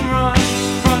 run, run,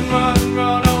 run, run,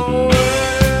 run away.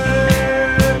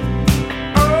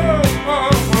 Oh, oh,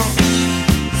 oh.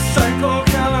 Psycho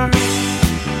killer,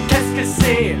 qu'est-ce que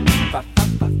c'est? Fa fa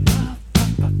fa fa fa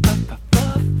fa fa fa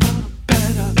fa.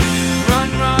 Better run,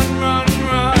 run, run,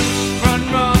 run, run,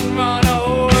 run, run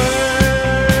away.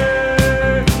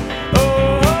 Oh,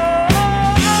 oh, oh.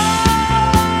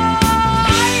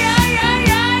 Yeah, yeah,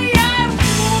 yeah, yeah.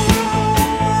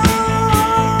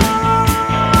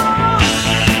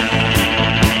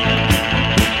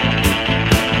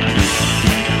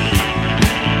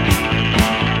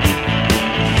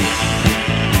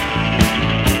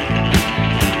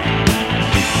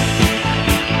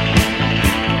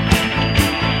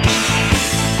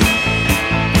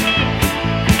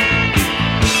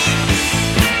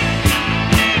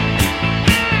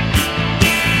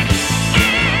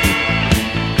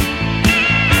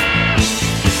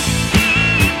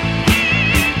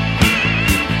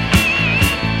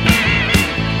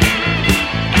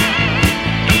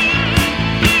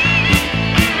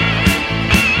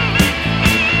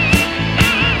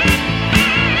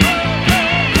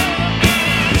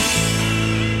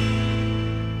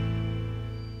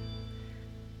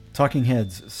 Talking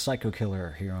Heads, Psycho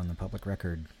Killer here on the Public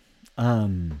Record.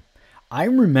 I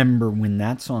remember when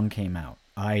that song came out.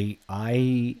 My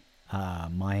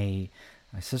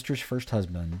sister's first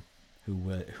husband,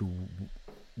 who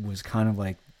was kind of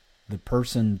like the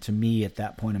person to me at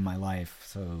that point in my life.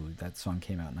 So that song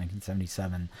came out in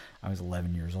 1977. I was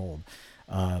 11 years old.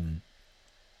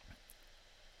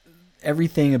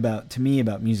 Everything about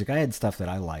music, I had stuff that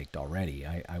I liked already.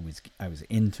 I was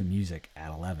into music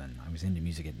at 11. I was into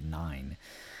music at 9.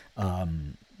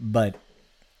 But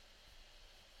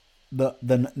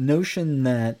the notion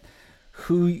that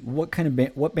what kind of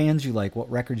what bands you like, what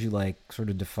records you like,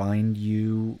 sort of defined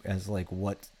you as like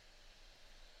what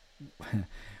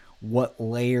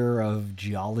layer of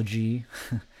geology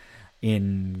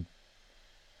in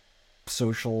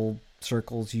social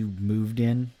circles you moved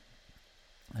in.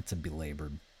 That's a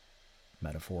belabored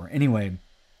metaphor. Anyway,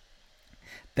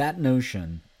 that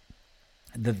notion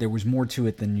that there was more to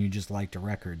it than you just liked a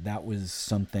record, that was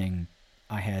something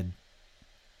I had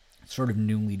sort of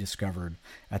newly discovered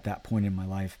at that point in my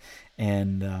life.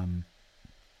 And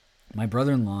my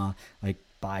brother-in-law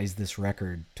buys this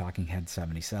record, Talking Heads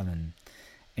 77,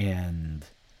 and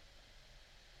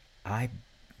I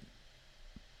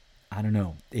I don't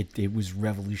know. It was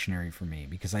revolutionary for me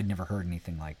because I'd never heard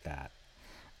anything like that.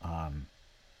 And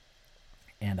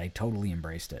I totally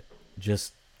embraced it.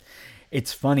 Just,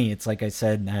 it's funny. It's like I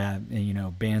said,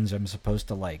 bands I'm supposed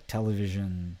to like: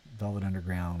 Television, Velvet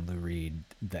Underground, Lou Reed.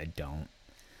 That don't.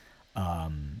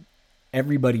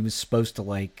 Everybody was supposed to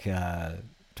like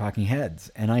Talking Heads,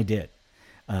 and I did.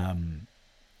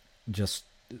 Just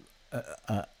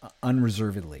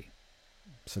unreservedly.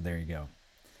 So there you go.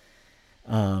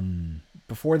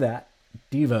 Before that,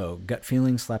 Devo, Gut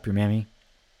Feeling, Slap Your Mammy.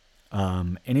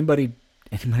 Anybody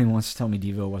wants to tell me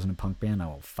Devo wasn't a punk band, I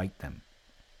will fight them.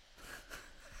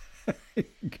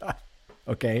 God.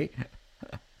 Okay.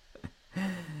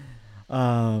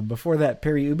 Before that,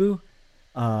 Perry Ubu,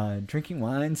 Drinking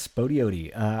Wine,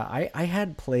 Spodioti. I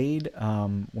had played,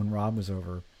 when Rob was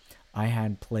over, I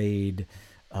had played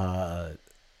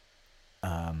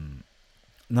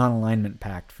Non-Alignment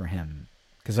Pact for him.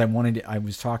 Because I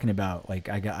was talking about, like,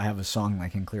 I have a song I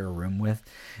can clear a room with.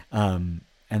 And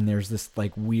there's this,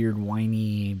 like, weird,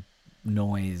 whiny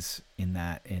noise in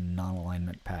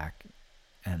Non-Alignment Pact.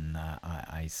 And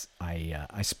I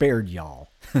spared y'all.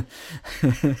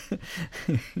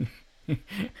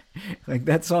 Like,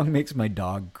 that song makes my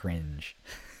dog cringe.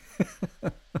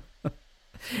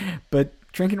 But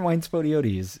Drinking Wine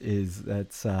Spodioti is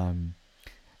that's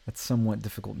somewhat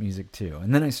difficult music too.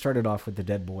 And then I started off with the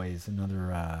Dead Boys,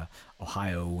 another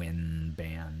Ohioan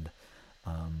band,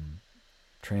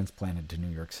 transplanted to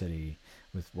New York City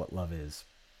with What Love Is.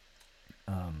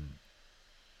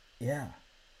 Yeah,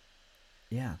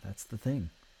 that's the thing.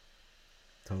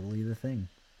 Totally the thing.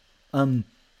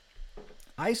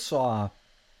 I saw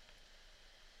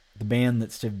the band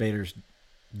that Stiv Bators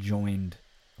joined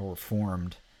or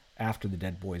formed after the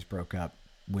Dead Boys broke up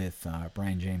with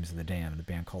Brian James of The Damned, the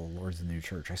band called the Lords of the New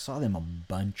Church. I saw them a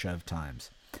bunch of times,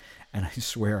 and I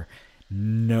swear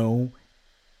no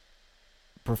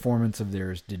performance of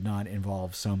theirs did not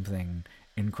involve something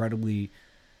incredibly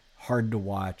hard to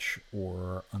watch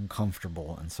or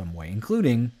uncomfortable in some way,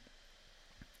 including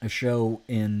a show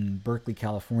in Berkeley,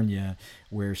 California,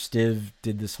 where Stiv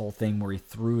did this whole thing where he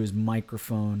threw his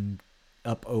microphone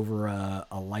up over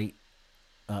a light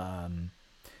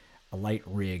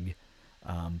rig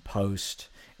post,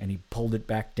 and he pulled it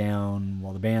back down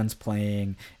while the band's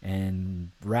playing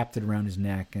and wrapped it around his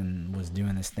neck and was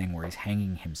doing this thing where he's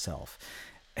hanging himself,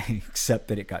 except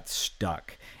that it got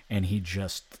stuck and he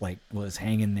just like was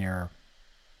hanging there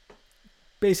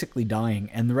basically dying,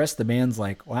 and the rest of the band's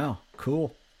like, wow,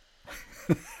 cool.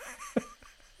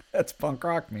 That's punk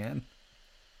rock, man.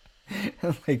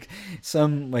 Like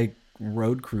some like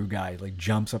road crew guy like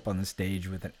jumps up on the stage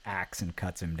with an axe and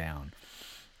cuts him down.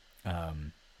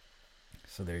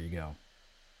 So there you go.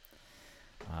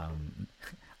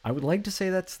 I would like to say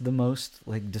that's the most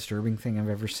like disturbing thing I've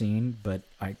ever seen, but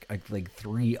I like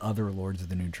 3 other Lords of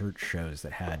the New Church shows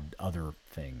that had other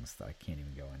things that I can't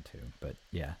even go into. But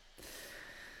yeah,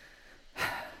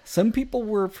 some people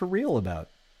were for real about,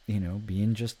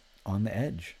 being just on the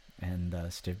edge, and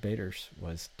Stiv Bators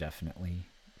was definitely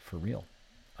for real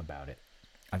about it.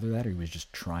 Either that or he was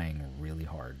just trying really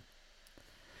hard.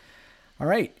 All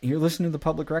right, you're listening to The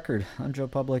Public Record. I'm Joe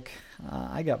Public.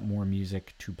 I got more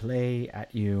music to play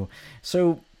at you.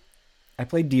 So I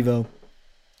played Devo,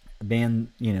 a band,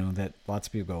 that lots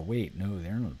of people go, wait, no,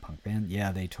 they're not a punk band.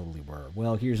 Yeah, they totally were.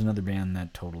 Well, here's another band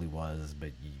that totally was,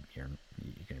 but you're going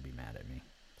to be mad at me.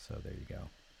 So there you go.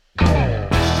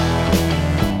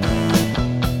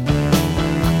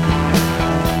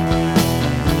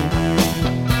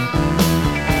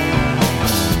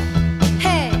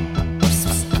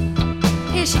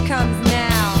 Here she comes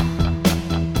now.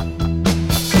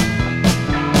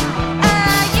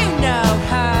 You know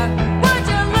her. Would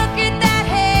you look at that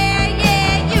hair?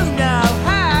 Yeah, you know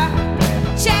her.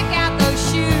 Check out those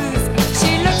shoes.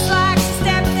 She looks like she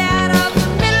stepped out of the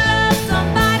middle of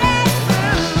somebody's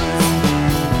cruise.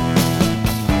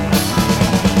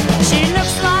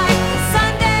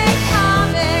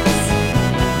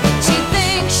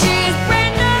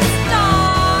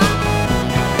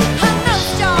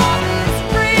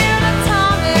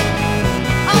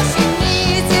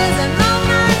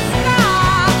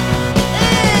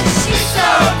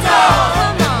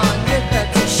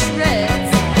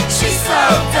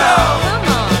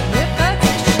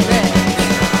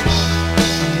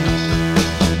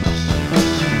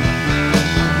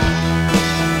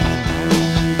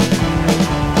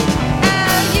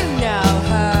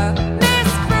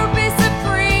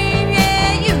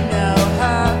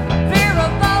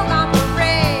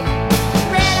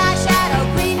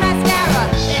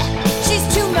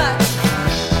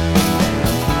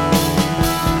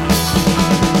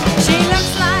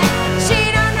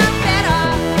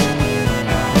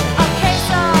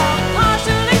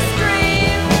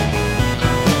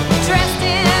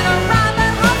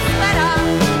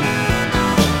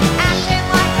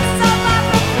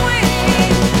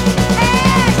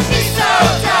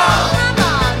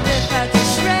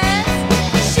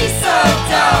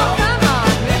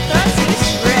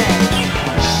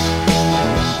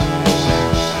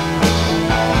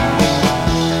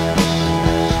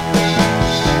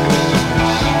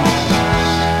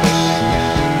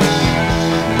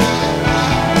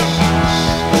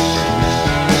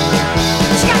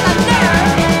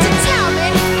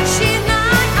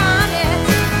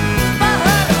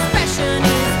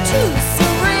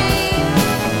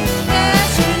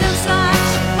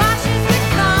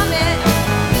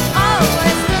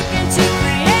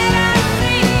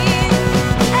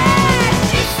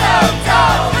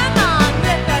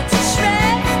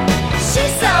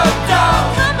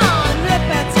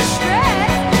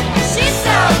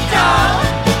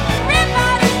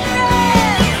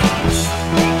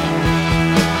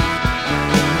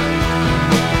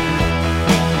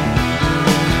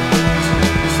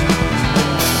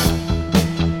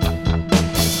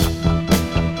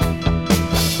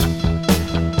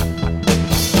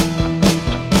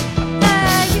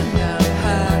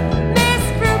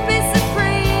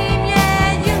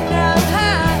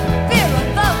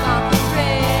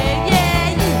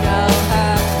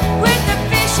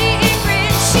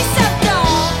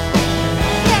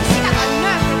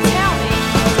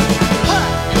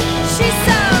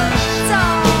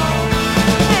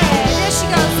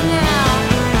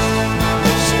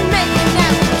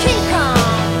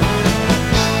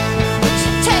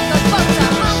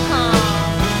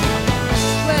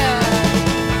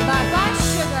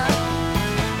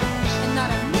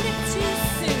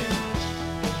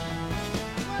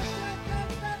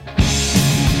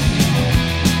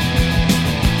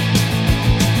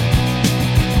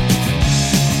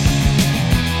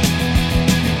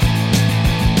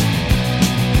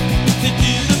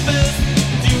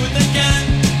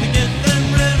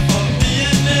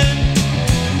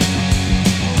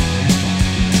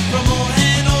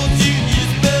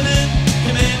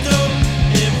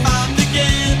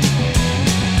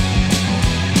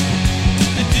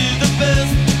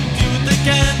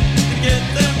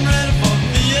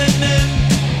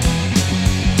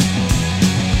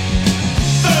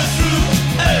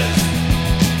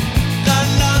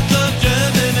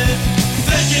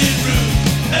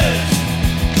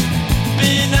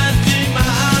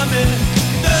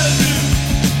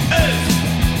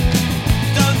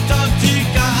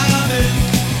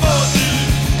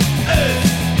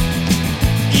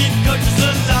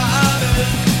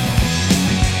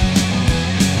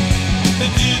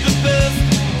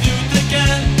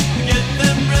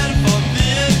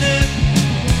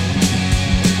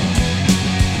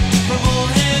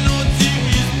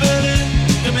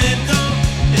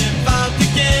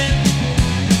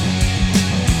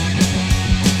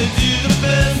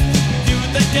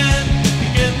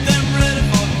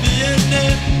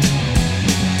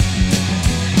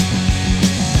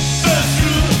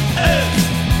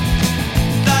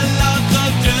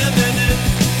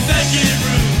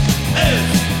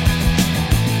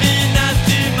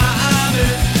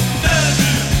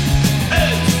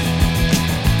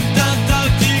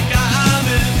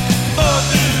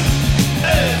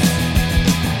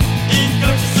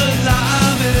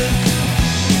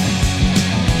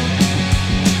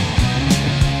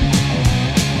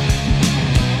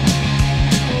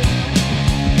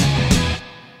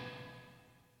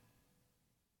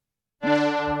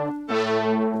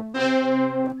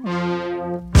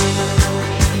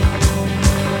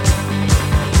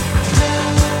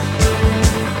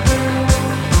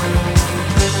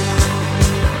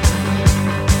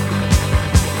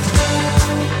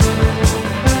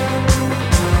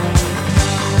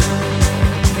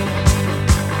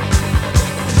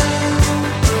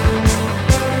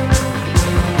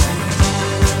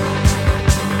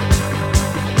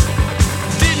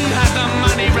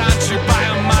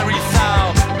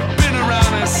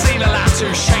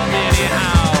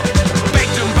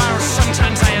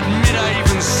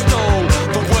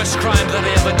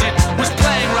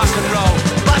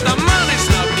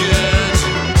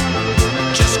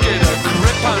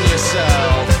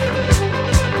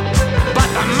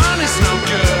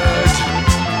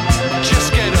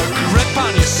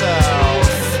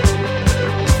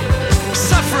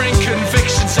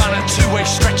 a two-way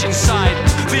stretch inside.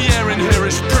 The air in here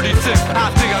is pretty thick, I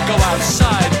think I'll go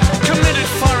outside. Committed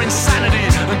for insanity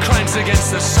and crimes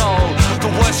against the soul.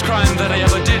 The worst crime that I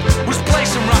ever did was play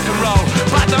some rock and roll.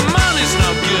 But the money's no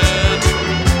good,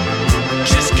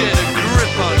 just get a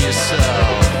grip on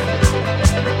yourself.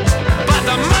 But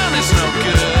the money's no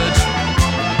good,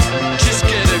 just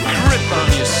get a grip on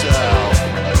yourself.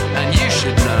 And you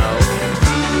should know.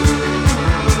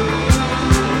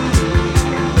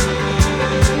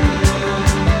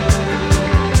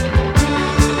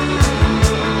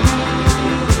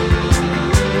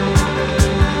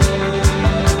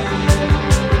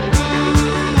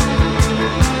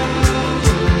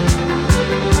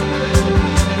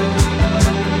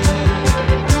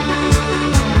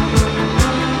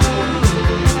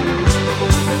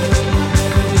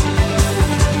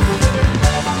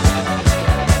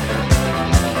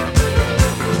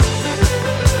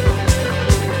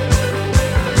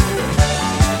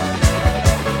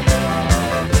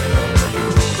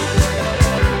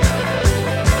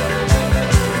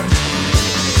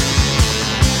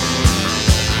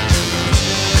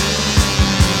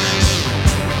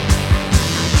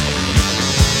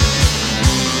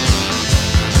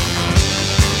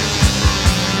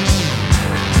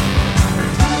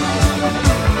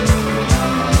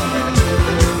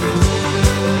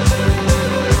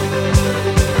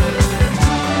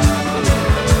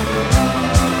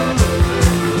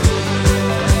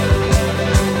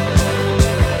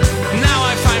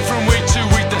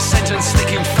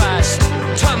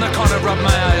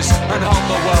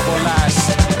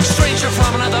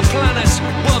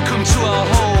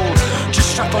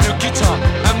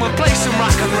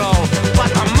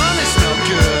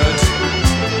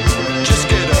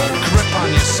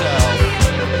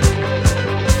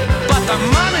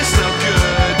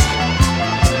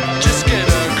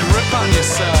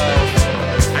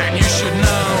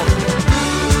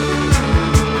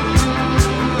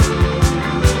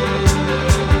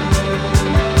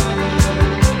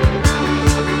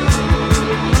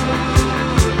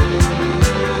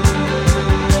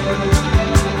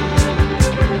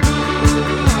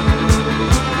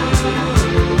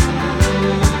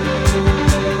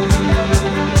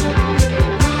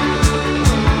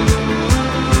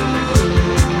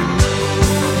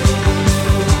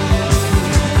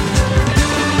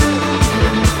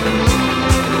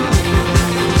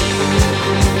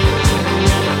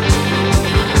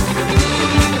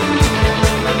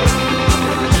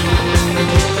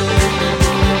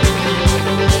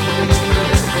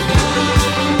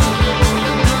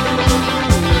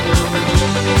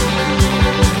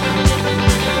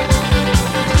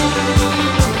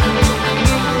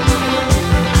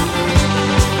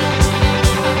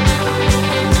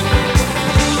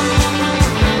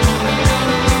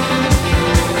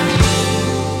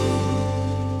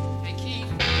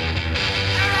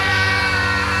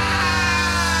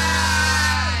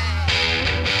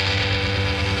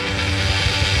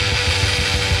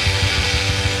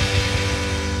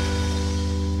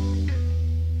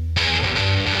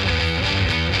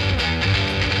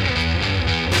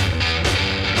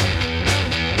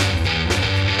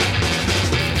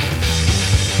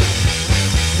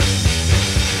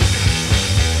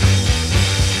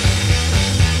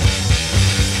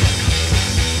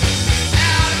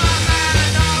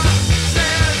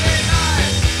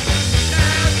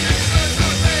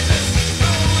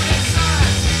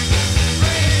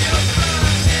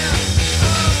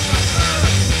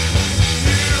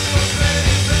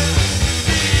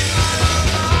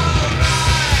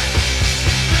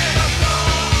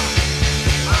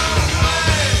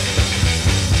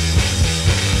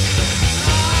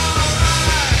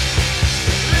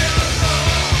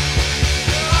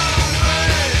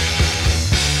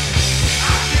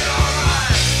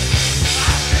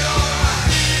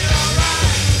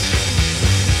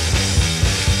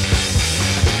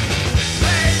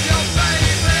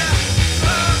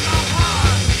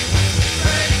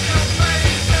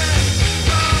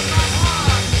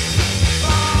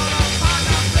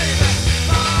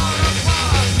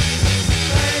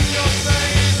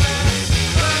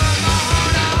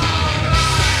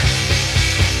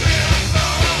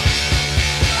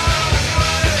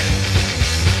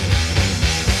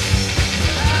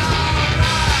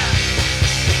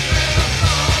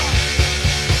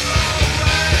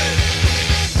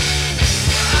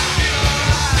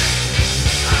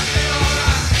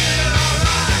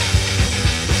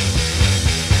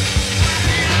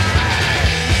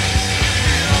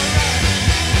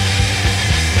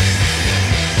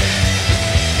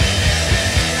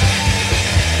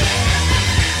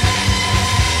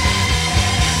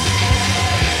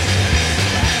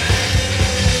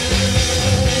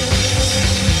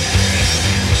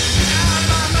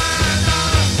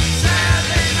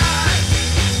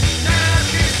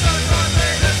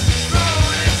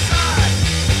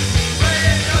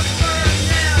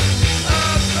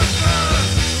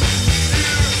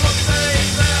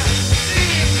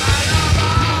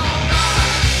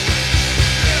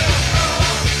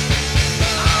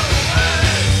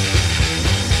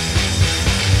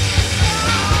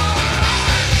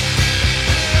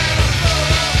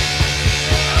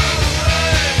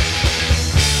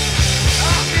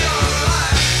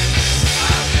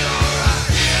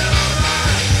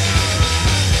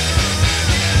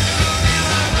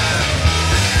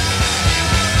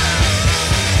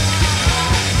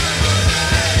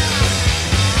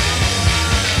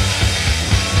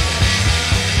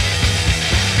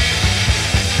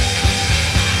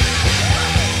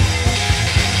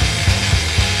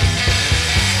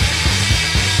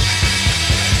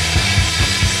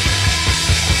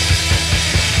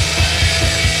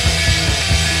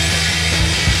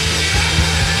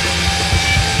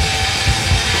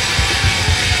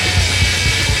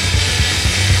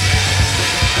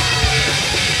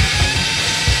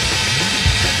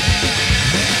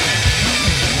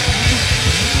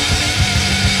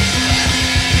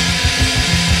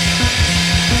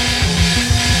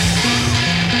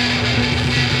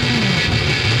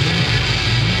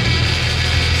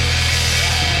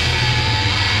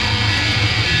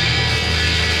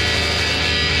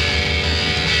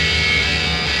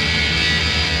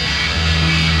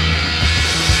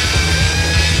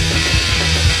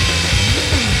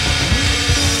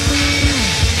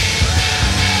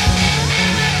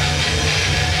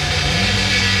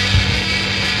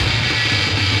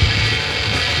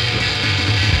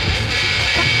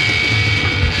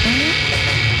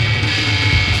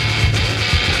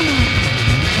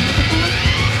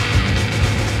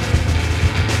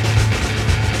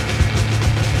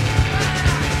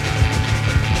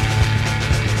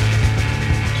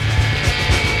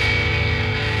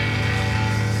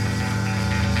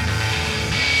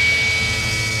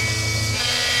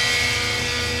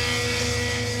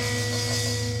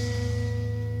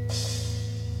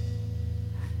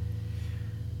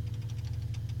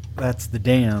 That's The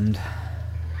Damned.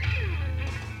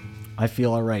 I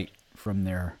Feel Alright from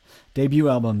their debut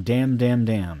album, Damned, Damned,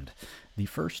 Damned. The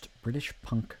first British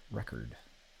punk record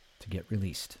to get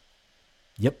released.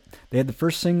 Yep, they had the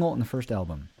first single and the first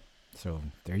album. So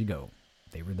there you go.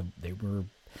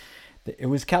 It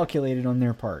was calculated on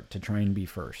their part to try and be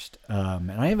first.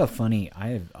 And I have a funny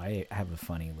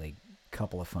like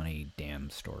couple of funny damn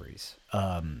stories.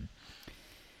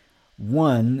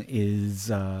 One is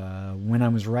when I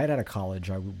was right out of college,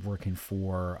 I was working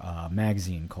for a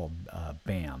magazine called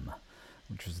BAM,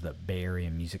 which was the Bay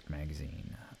Area Music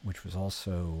Magazine, which was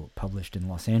also published in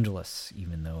Los Angeles,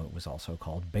 even though it was also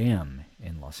called BAM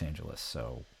in Los Angeles,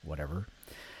 so whatever.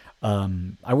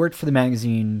 I worked for the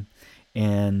magazine,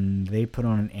 and they put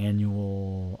on an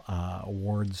annual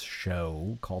awards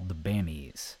show called the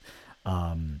BAMmies.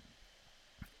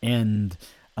 And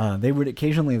they would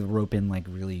occasionally rope in like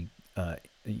really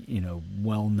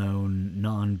well-known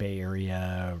non-Bay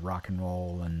Area rock and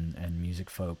roll and music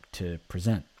folk to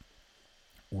present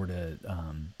or to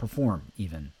perform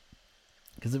even.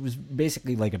 Because it was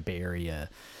basically like a Bay Area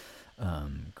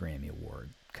Grammy Award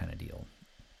kind of deal.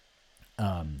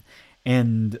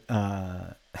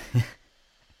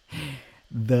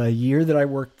 The year that I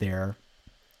worked there,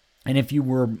 and if you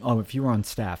were on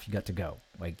staff, you got to go.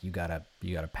 Like you got a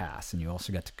pass, and you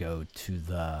also got to go to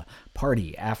the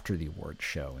party after the awards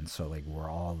show. And so like where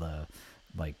all the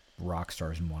like rock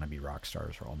stars and wannabe rock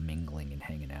stars are all mingling and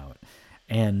hanging out.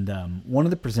 And one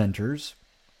of the presenters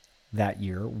that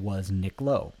year was Nick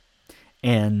Lowe,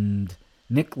 and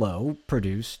Nick Lowe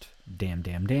produced Damned,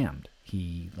 Damned, Damned.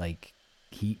 He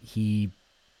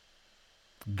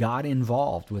got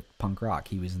involved with punk rock.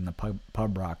 He was in the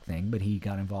pub rock thing, but he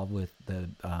got involved with the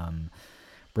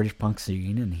British punk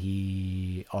scene, and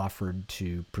he offered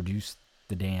to produce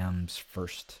the Damned's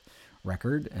first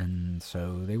record, and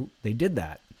so they did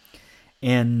that.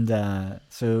 And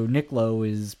so Nick Lowe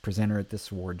is presenter at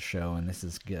this award show, and this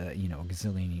is a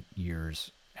gazillion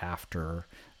years after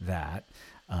that.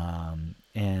 And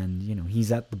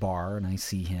he's at the bar, and I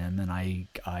see him, and I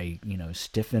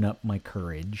stiffen up my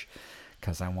courage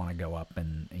because I want to go up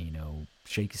and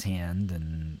shake his hand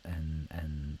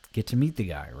and get to meet the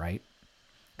guy, right?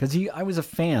 Because I was a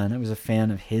fan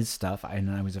of his stuff,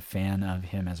 and I was a fan of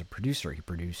him as a producer. He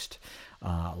produced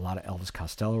a lot of Elvis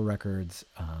Costello records.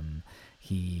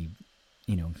 He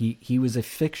was a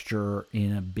fixture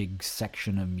in a big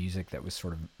section of music that was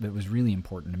really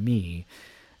important to me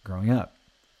growing up.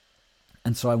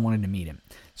 And so I wanted to meet him.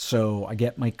 So I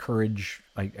get my courage,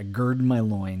 I gird my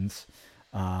loins.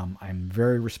 I'm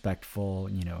very respectful,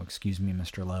 excuse me,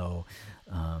 Mr. Lowe.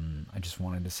 I just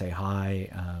wanted to say hi,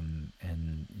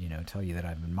 and tell you that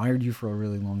I've admired you for a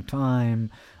really long time.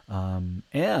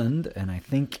 And I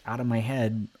think out of my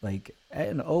head,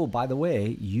 oh, by the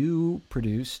way, you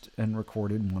produced and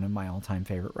recorded one of my all-time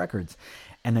favorite records.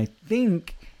 And I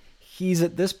think he's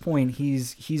at this point,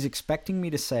 he's expecting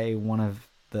me to say one of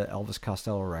the Elvis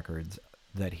Costello records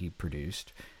that he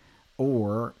produced,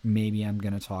 or maybe I'm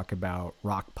going to talk about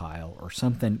Rockpile or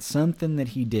something that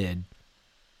he did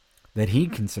that he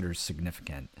considers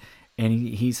significant. And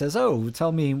he says, oh,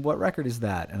 tell me, what record is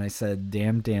that? And I said,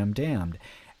 Damned, Damned, Damned.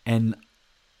 And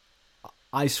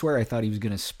I swear I thought he was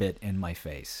going to spit in my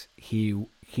face. He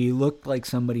looked like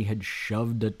somebody had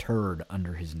shoved a turd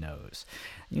under his nose.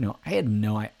 I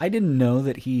didn't know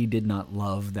that he did not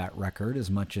love that record as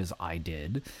much as I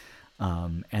did.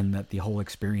 And that the whole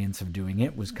experience of doing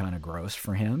it was kind of gross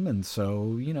for him. And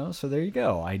so, so there you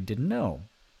go. I didn't know.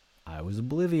 I was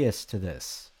oblivious to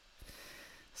this.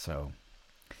 So,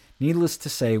 needless to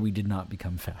say, we did not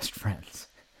become fast friends.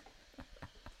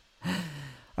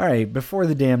 All right, before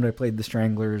The Damned, I played The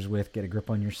Stranglers with Get a Grip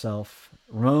on Yourself.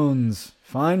 Ramones,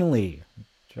 finally.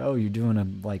 Joe, you're doing a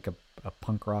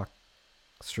punk rock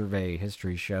survey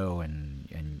history show,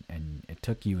 and it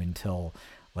took you until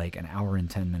like an hour and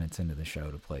 10 minutes into the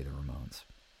show to play the Ramones.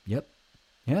 Yep.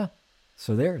 Yeah.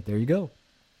 So there you go.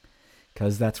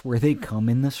 Because that's where they come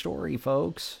in the story,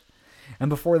 folks. And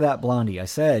before that, Blondie. I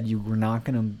said you were not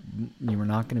gonna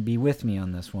be with me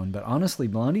on this one, but honestly,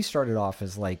 Blondie started off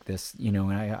as like this,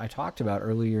 and I talked about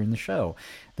earlier in the show,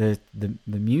 the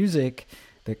music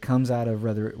that comes out of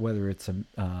whether it's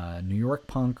a New York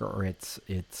punk or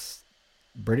it's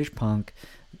British punk.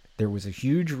 There was a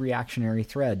huge reactionary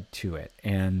thread to it,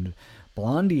 and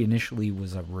Blondie initially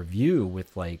was a review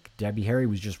with Debbie Harry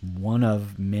was just one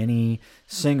of many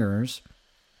singers,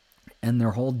 and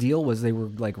their whole deal was they were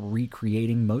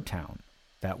recreating Motown.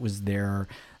 That was their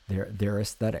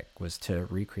aesthetic, was to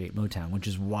recreate Motown, which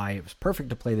is why it was perfect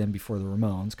to play them before the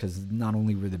Ramones, because not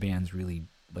only were the bands really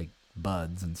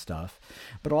buds and stuff,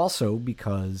 but also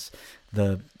because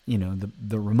the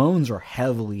Ramones are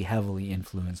heavily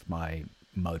influenced by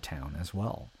Motown as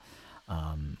well,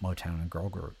 Motown and girl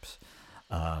groups.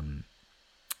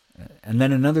 And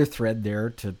then another thread there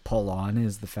to pull on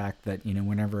is the fact that,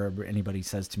 whenever anybody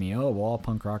says to me, oh, well, all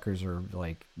punk rockers are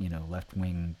like,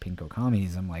 left-wing pinko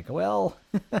commies, I'm like, well,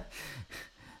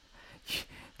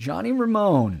 Johnny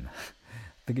Ramone,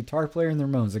 the guitar player in the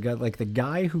Ramones, the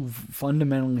guy who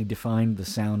fundamentally defined the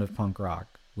sound of punk rock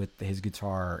with his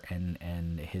guitar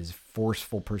and his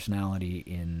forceful personality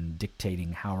in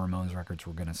dictating how Ramones records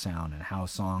were going to sound and how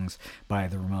songs by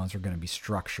the Ramones were going to be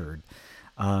structured,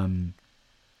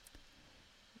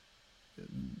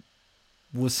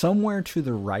 was somewhere to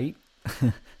the right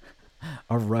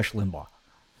of Rush Limbaugh.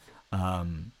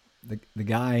 The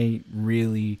guy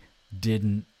really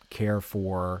didn't care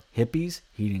for hippies.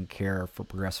 He didn't care for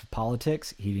progressive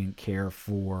politics. He didn't care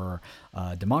for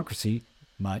democracy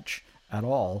much at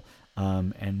all,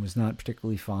 and was not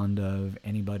particularly fond of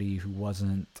anybody who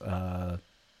wasn't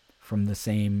from the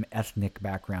same ethnic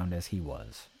background as he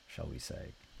was, shall we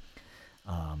say.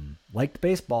 Liked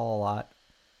baseball a lot.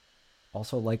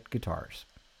 Also liked guitars.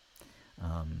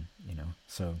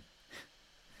 So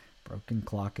broken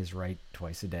clock is right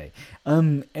twice a day.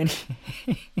 And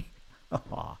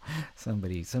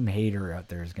some hater out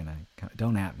there is gonna,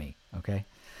 don't at me, okay?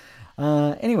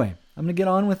 Anyway, I'm gonna get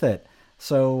on with it.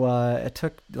 So it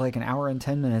took like an hour and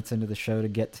 10 minutes into the show to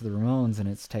get to the Ramones, and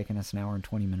it's taken us an hour and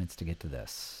 20 minutes to get to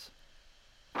this.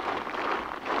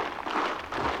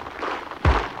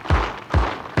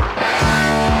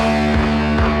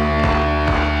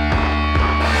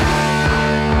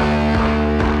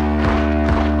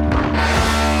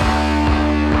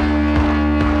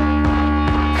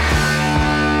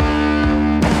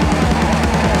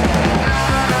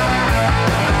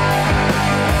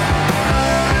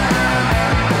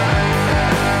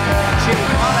 Cheap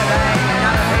holiday and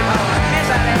other people's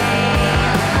misery.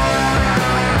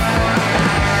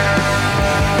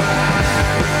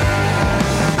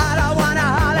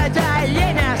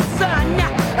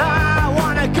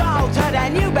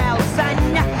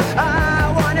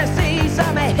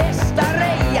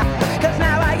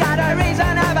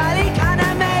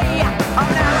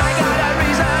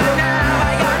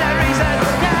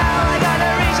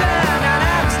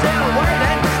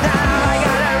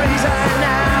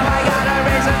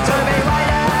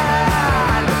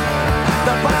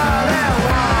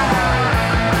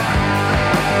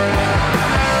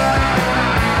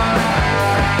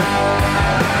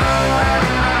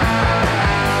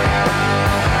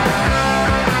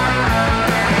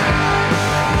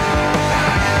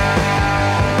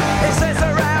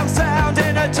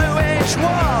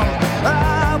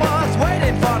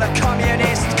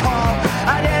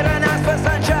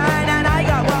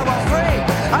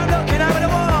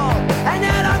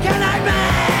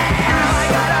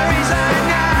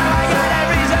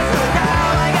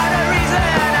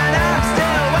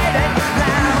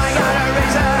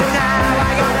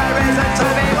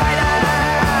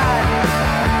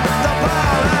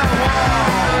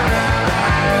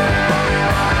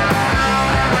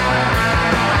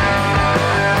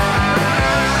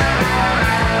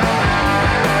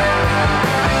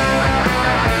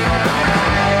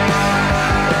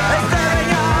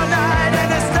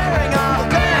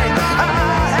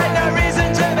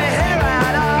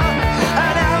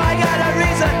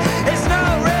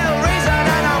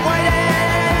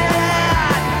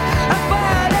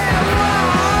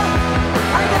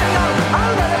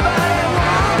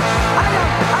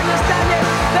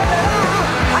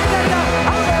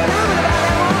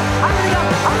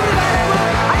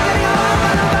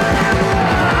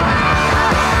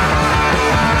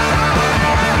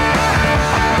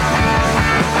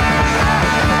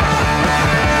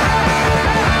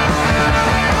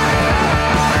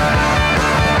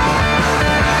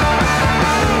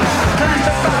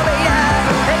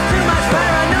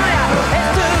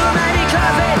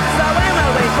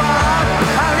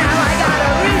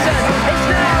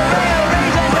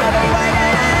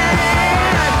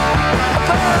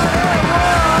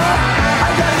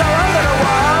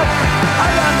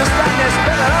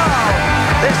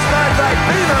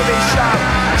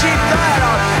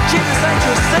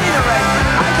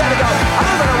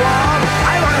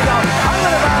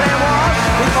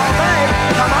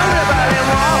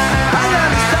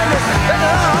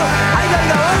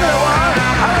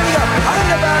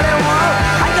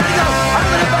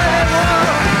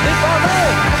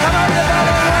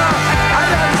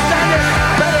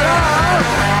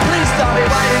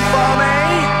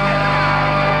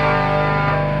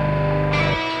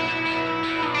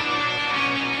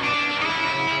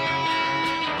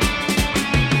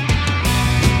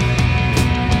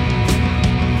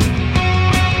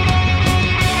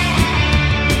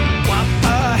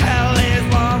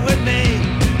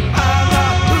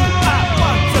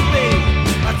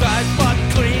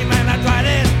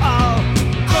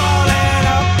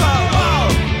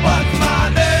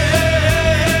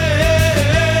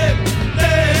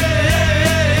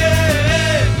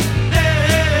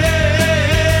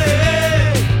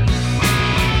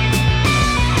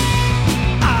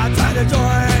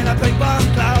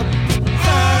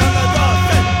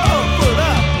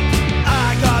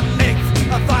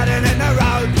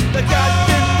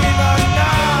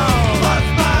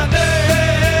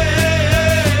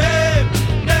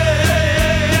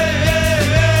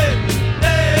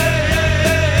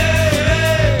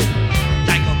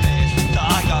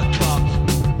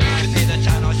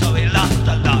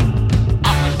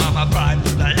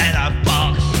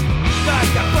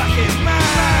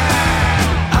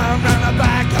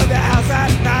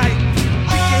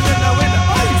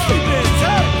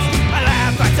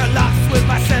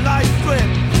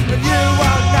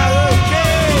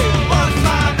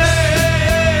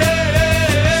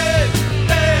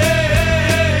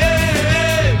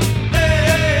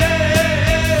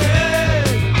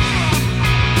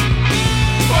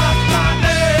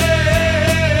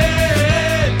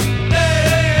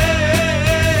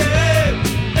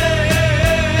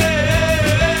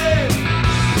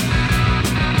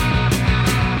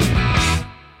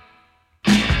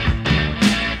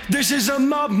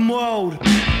 world.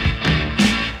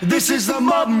 This is the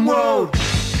modern world.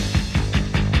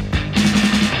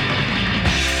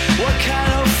 What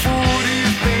kind of fool do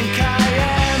you think I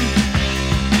am?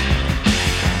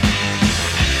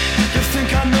 You think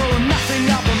I know nothing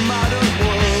of the modern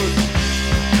world?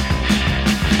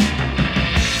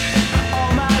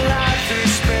 All my life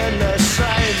has been the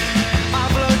same.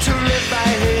 I've learned to live by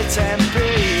hate and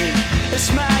pain. It's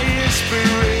my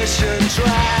inspiration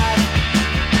drive.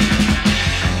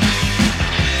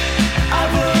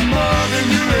 I've learned more than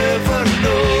you ever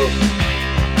know.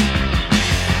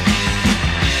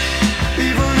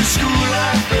 Even in school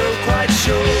I felt quite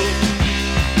sure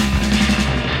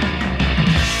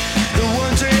that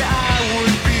one day I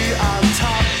would be on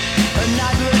top, and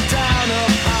I'd look down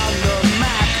upon the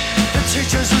map. The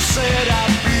teachers who said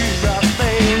I'd be the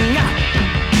thing.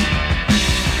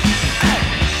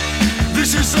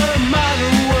 This is a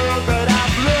modern world that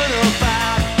I've learned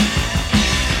about.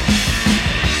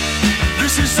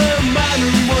 This is a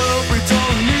modern world, we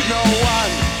don't need no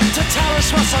one to tell us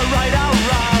what's right or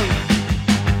wrong.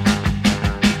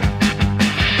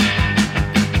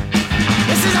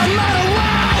 This is a modern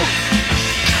world.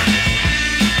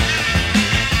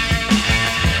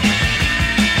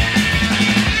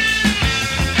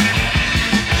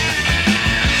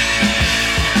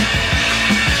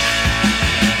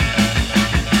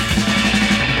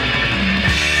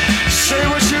 Say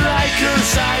what you like,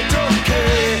 'cause I don't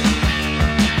care.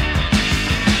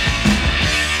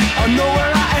 I know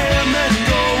where I am and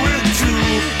going to.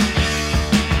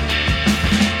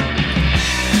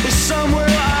 It's somewhere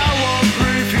I won't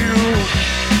preview.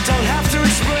 Don't have to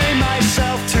explain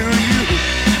myself to you.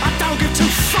 I don't give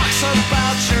two fucks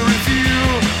about your review.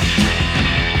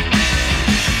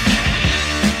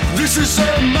 This is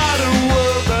a modern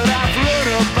world that I've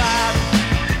learned about.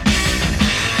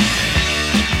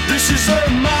 This is a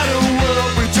modern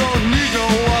world, we don't need no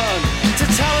one to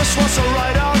tell us what's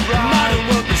right or wrong. Modern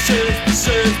world, this is.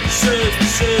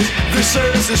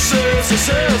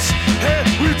 Hey,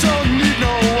 we don't need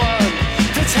no one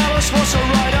to tell us what's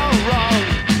right or wrong.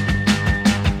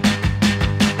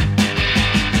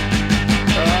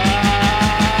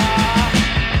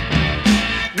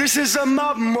 This is a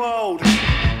modern world.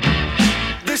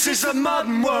 This is a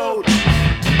modern world.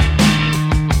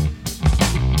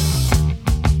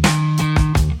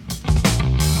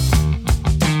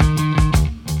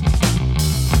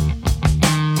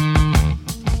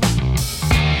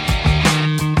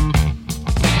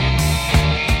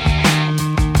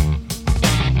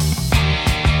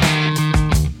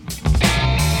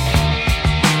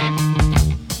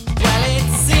 Well, it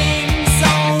seems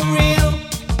so real.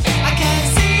 I can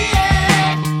see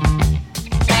it,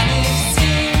 and it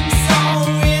seems so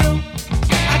real.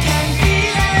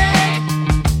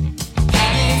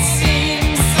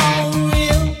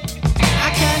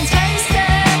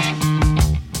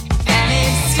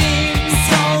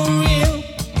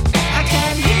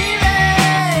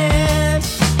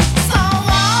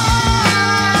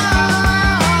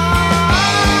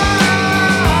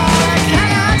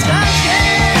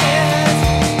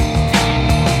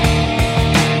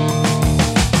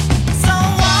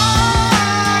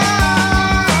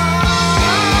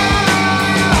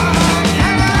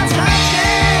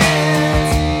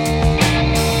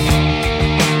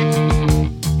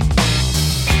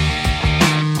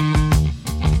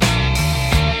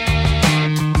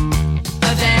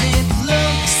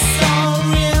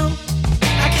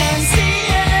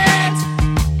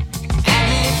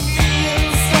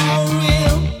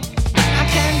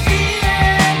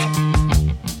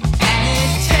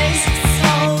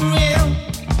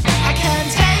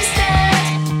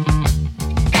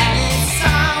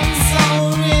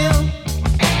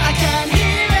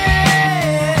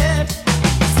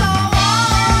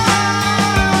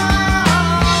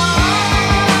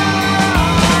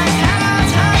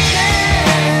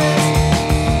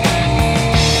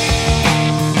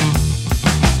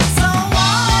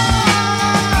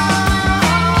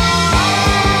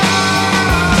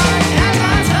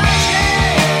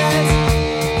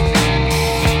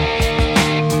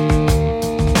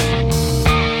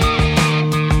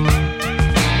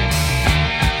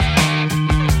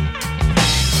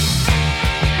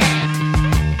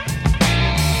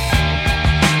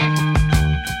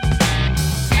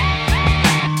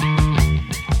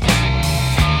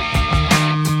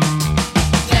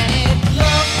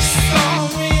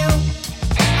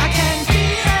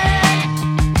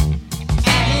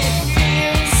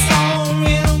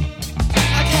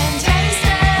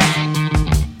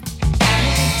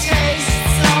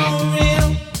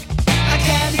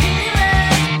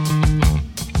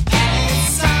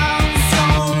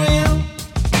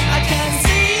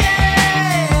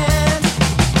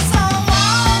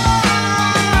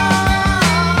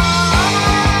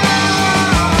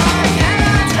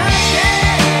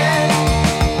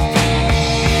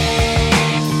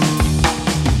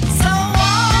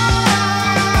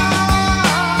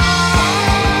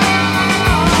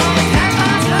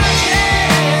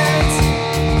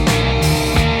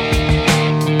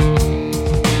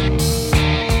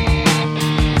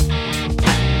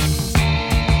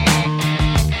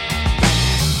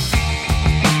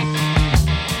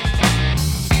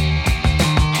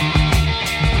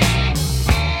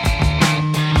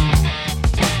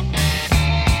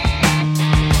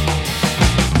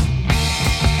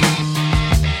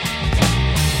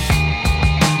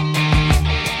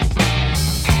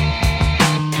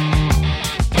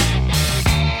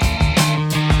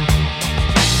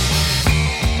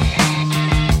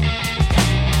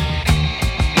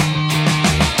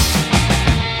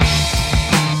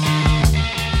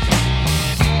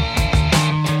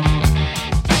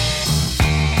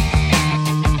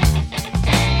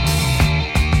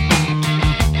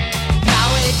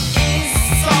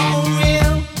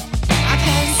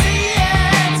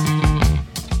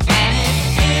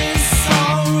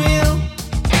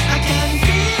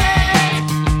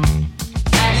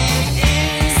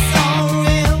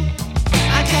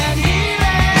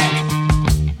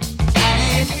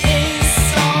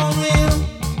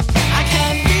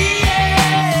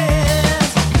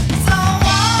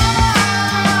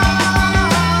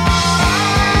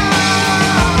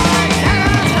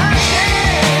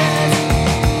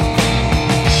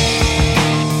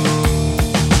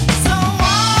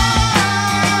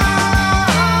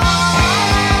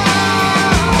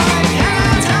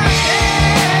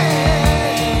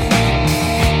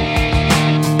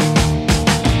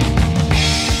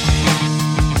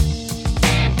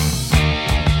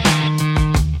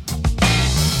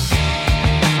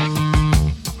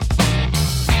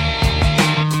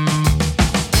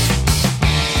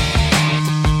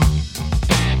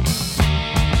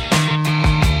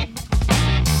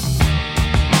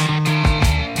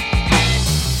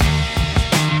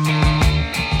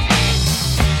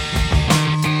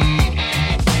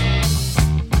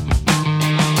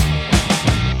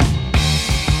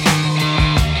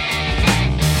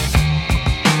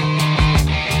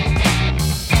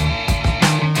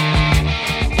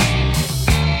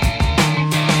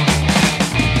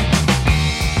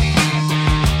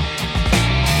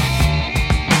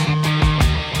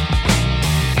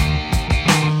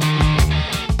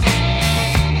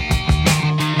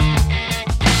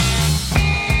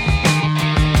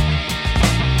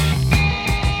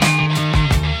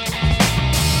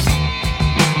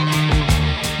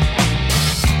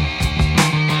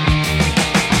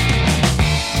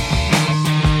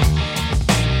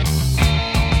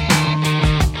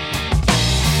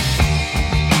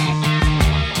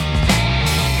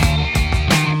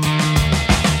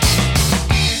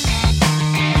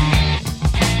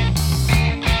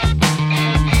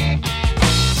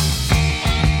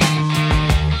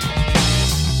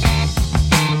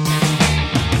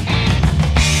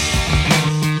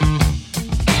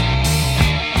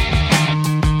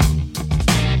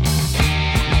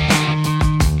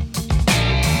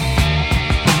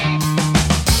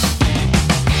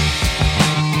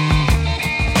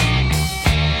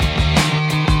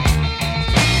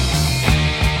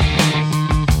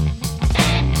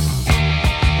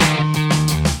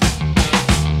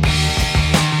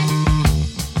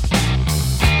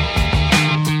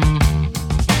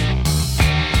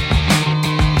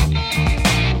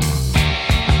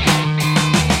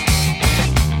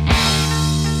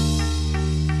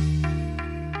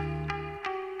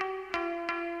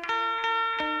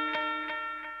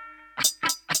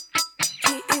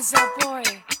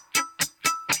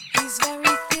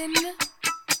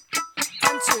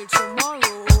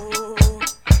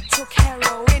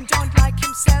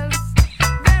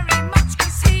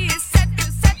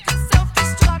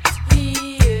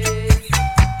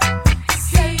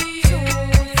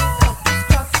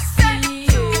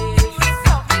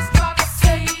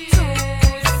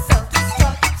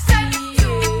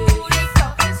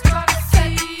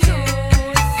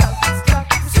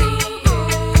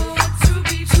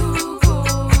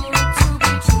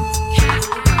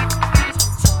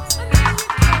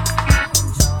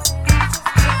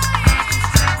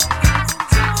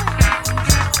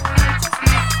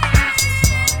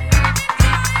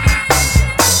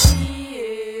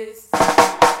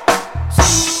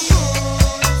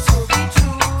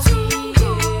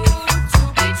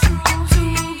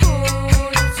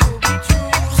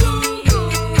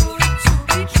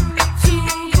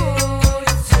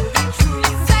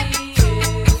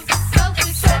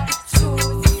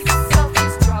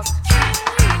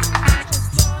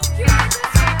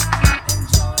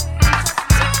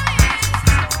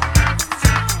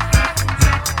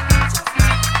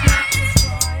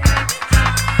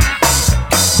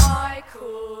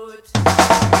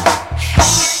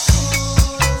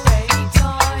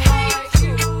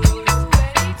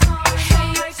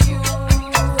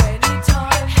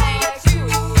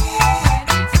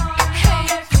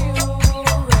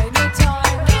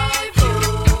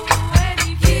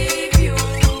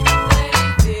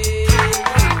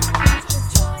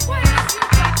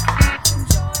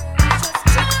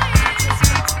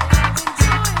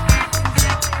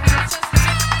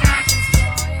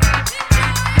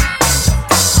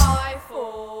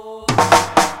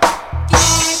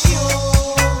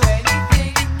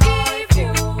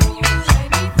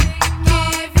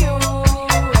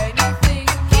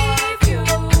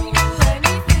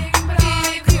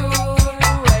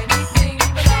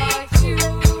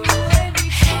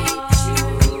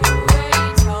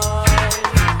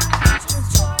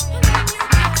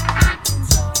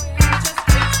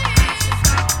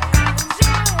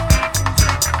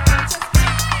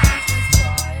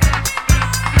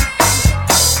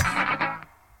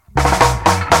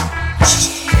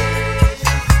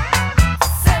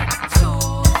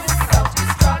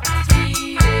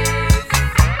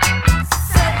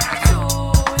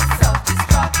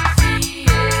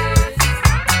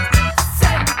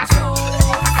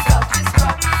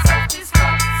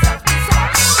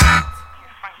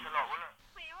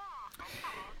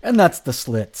 And that's the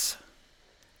Slits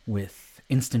with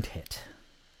Instant Hit.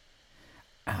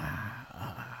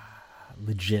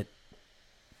 Legit.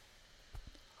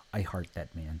 I heart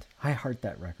that band. I heart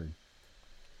that record.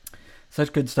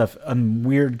 Such good stuff.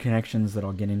 Weird connections that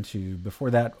I'll get into. Before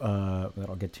that, that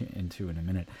I'll get into in a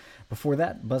minute. Before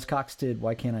that, Buzzcocks did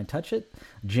Why Can't I Touch It?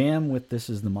 Jam with This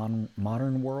Is the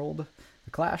Modern World.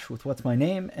 The Clash with What's My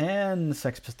Name? And the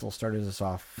Sex Pistols started us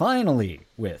off finally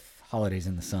with Holidays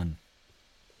in the Sun.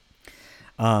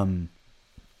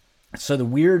 So the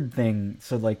weird thing,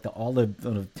 so like all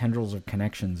the tendrils of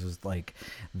connections is like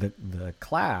the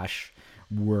Clash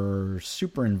were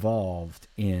super involved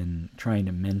in trying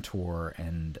to mentor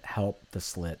and help the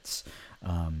Slits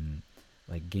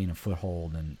like gain a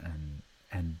foothold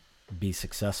and be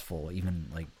successful, even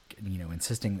like, you know,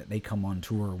 insisting that they come on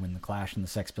tour when the Clash and the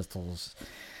Sex Pistols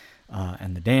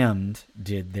and the Damned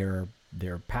did their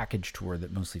package tour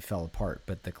that mostly fell apart.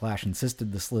 But the Clash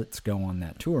insisted the Slits go on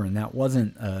that tour, and that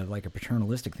wasn't like a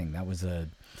paternalistic thing. That was a,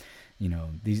 you know,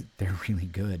 they're really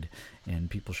good and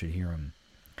people should hear them.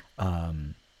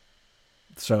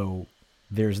 So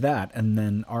there's that. And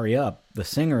then Ari Up, the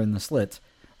singer in the Slits,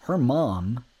 her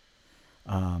mom,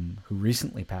 who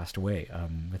recently passed away,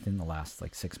 within the last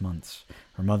like 6 months,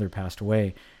 her mother passed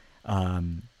away.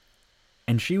 And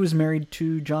she was married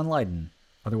to John Lydon,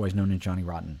 otherwise known as Johnny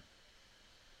Rotten.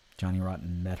 Johnny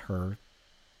Rotten met her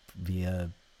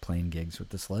via playing gigs with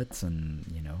the Slits, and,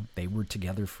 you know, they were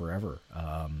together forever.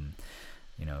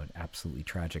 You know, an absolutely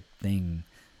tragic thing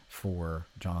for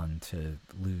John to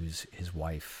lose his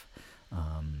wife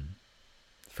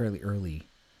fairly early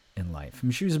in life. I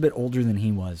mean, she was a bit older than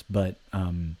he was, but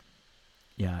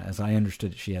yeah, as I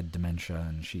understood it, she had dementia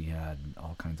and she had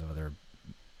all kinds of other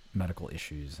medical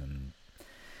issues, and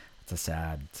it's a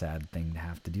sad, sad thing to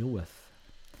have to deal with.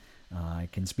 I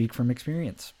can speak from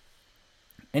experience.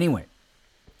 Anyway,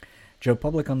 Joe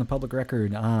Public on the Public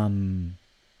Record.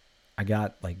 I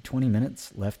got like 20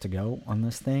 minutes left to go on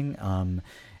this thing,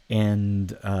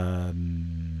 and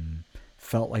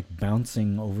felt like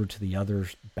bouncing over to the other,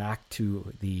 back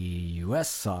to the U.S.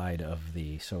 side of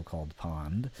the so-called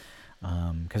pond,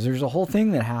 because there's a whole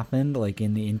thing that happened like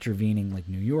in the intervening, like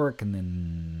New York and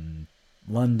then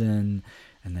London,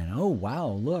 and then, oh wow,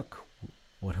 look,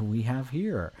 what do we have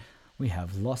here? We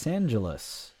have Los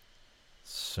Angeles.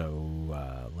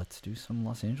 So let's do some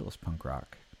Los Angeles punk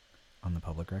rock on the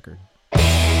Public Record.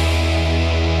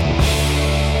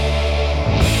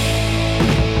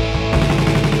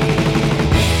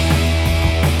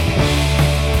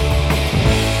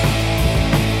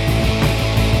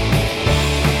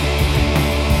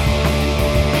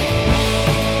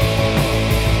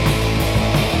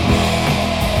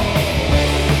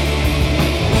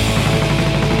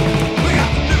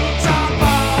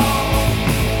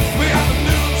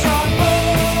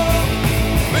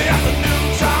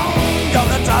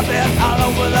 All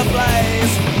over the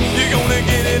place, you're gonna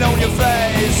get it on your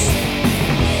face.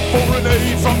 Foreign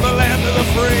aid from the land of the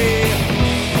free,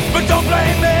 but don't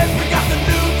blame it, we got the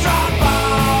neutron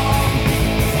bomb.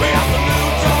 We got the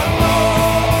neutron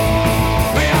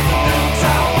bomb. We got the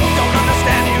neutron. Don't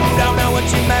understand you, don't know what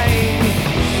you mean.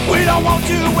 We don't want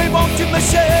you, we want your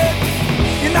machine.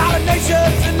 United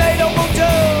Nations and NATO won't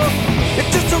do.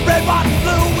 It's just a red, white, and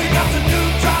blue. We got the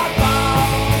neutron bomb.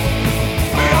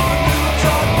 We got the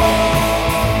neutron bomb.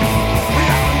 We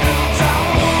got the neutron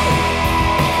bomb.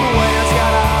 We just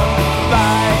gotta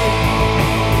fight.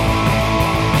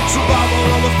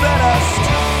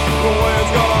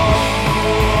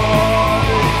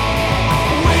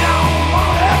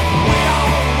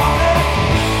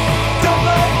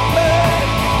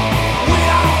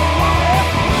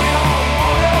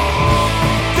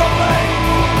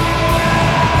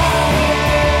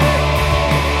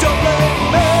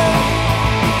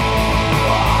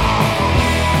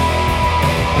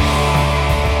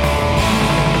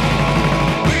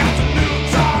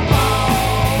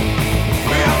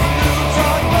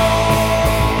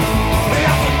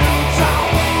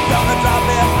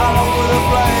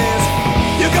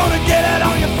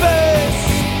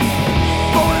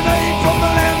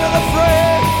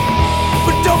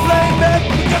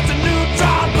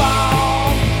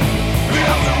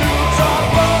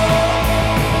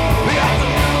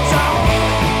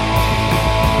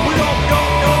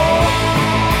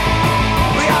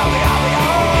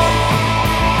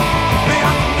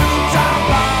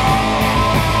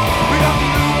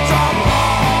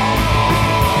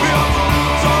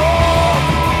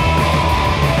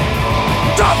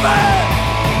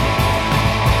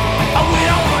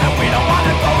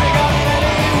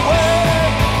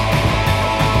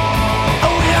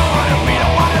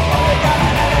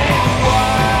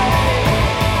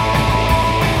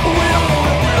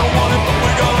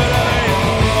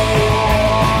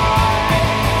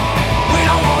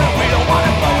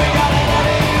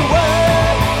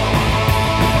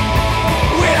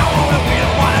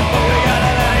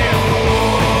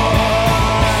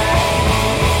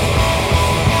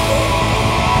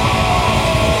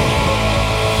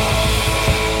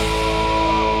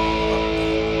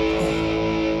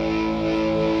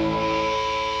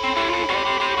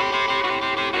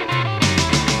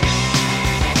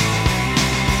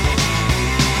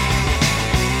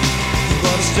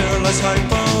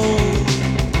 typo.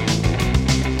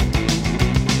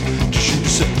 Machine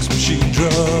sex, machine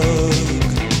drug.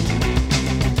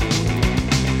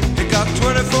 It got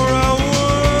 24 hours.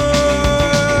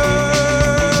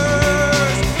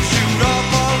 Shoot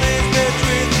off all his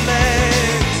between the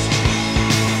legs.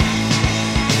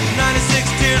 96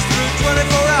 tears through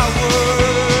 24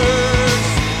 hours.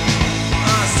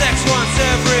 Sex once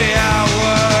every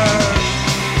hour.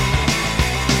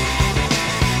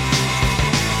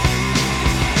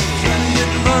 Johnny hit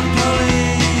and run, Polly.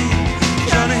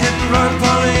 Johnny hit and run,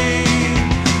 Polly.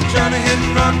 Johnny hit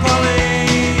and run, Polly.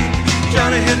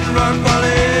 Johnny hit and run,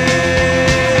 Polly.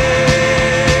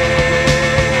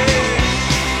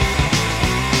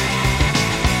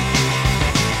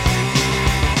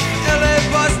 LA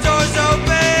bus doors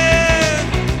open,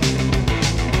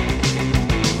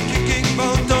 kicking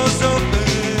both doors open.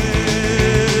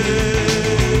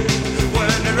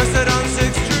 When they rested on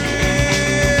 6th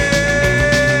Street,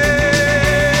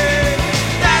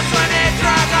 that's when they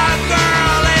drug a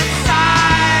girl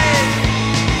inside.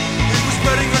 He was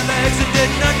spreading her legs and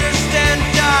didn't understand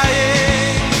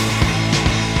dying.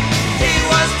 He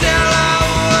was still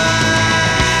awake.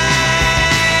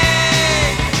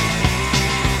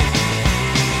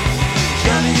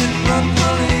 Johnny hit and run,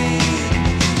 Polly.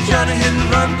 Johnny hit and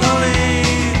run, Polly.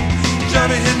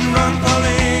 Johnny hit and run,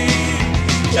 Polly.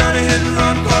 Johnny hit and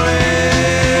run, Polly.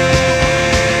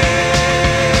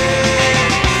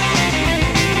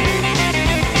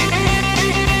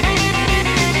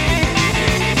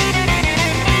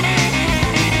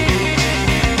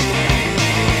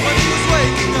 When he was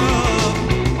waking up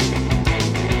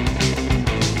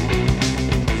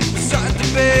beside the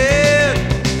bed,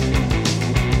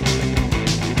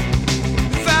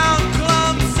 he found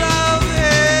clumps of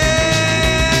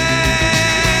hair.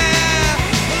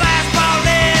 The last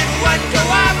Pauline wouldn't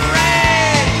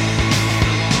cooperate.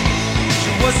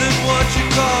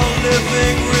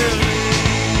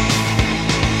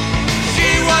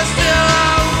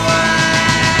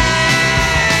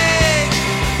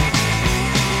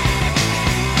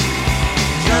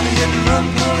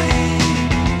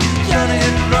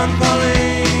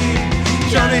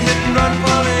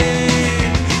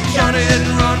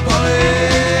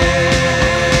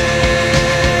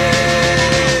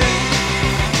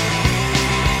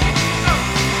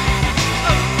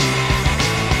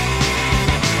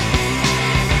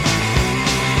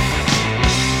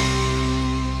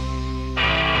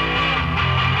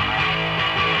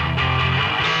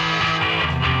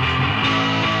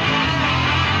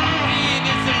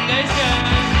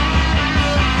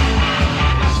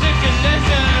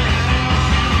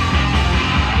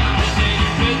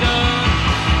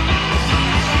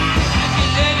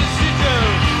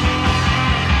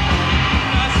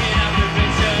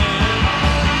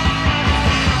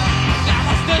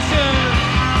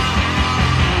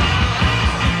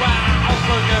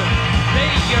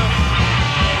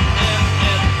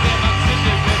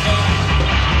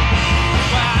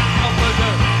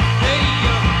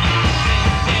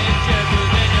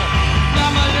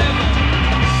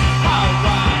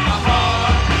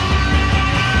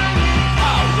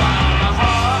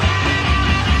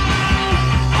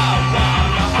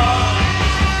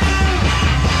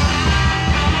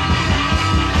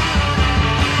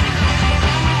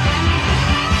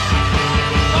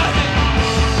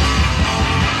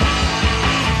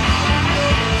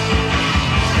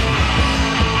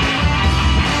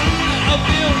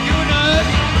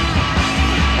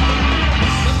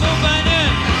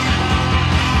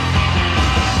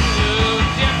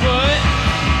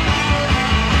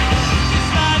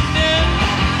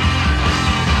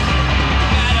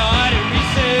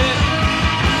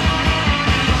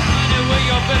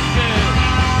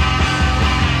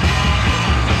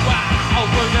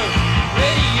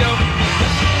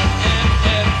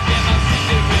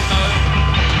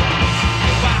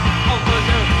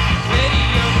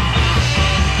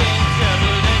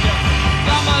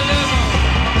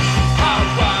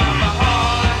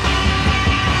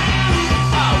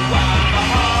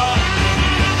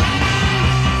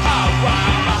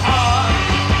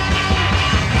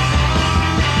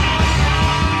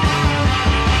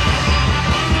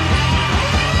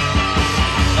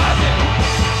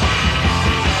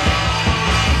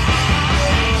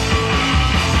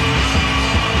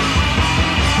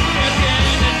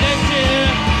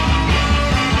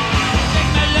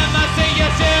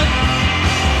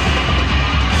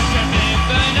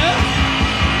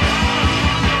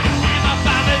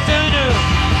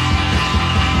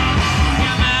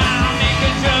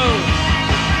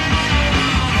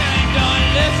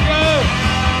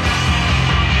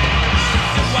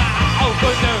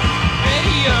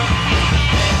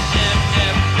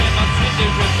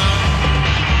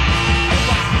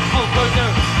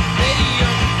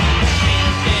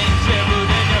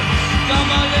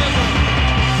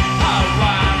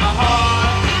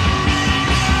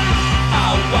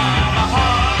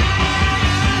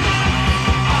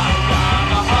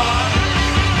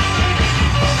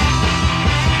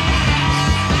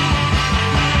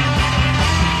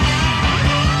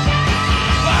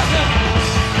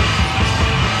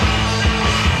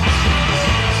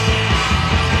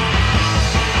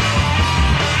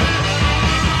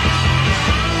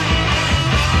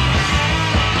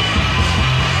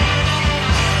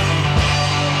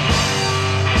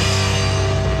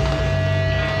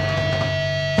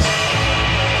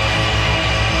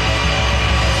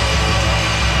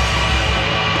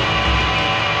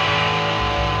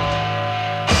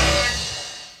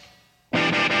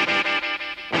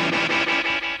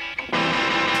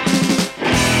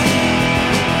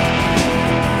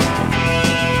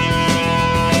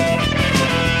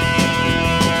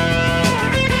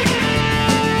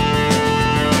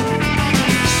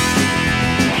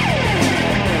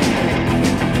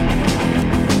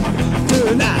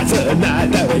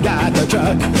 inside the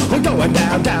truck. We're going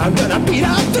downtown, gonna beat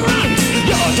up the drunks.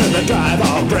 You're to the drive,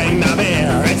 I'll bring the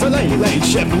beer. It's a late, late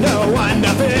ship, no one to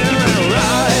fear.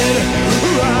 Ride,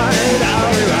 ride,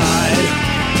 how we ride.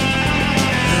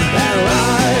 And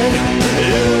ride,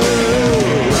 you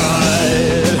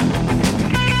ride.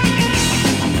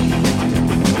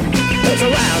 It's a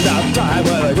round-up time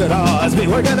with a good horse.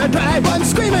 We're gonna drive one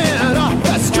screaming off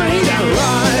the street and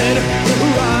ride,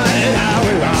 ride, how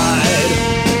we ride.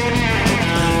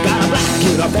 Got a black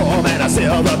uniform and a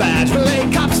silver badge.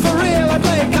 Play cops for real and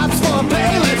play cops for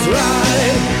pay. Let's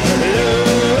ride, you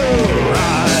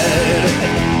ride.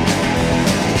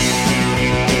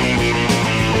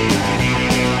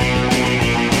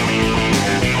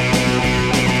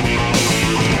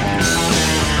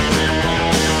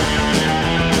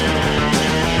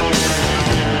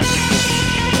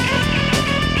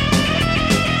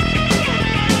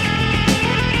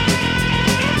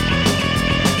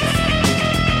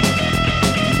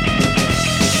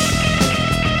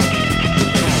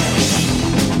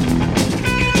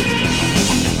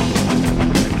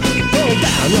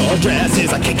 Your dress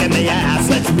is a kick in the ass.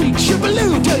 Let's reach your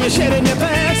balloon till you're shit in your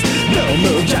pants. No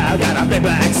move, child, got a big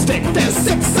black stick. There's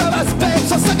 6 of us, babe,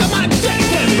 so suck on my dick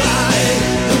and ride,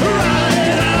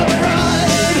 ride, how we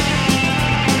ride.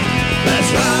 Let's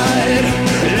ride,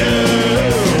 you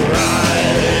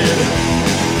ride.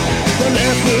 The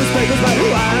left newspapers write who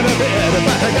I'm a bit,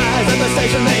 but the guys at the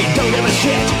station, they don't give a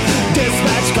shit.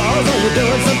 Dispatch calls, oh, you're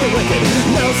doing something wicked.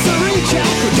 No, sorry, Jack,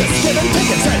 we're just giving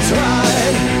tickets. Let's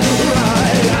ride,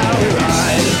 ride, how we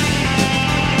ride.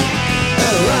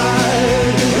 And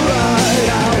ride, ride,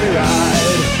 how we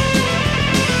ride.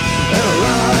 And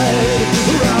ride,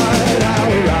 ride, how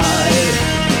we ride.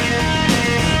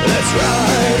 Let's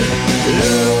ride,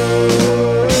 you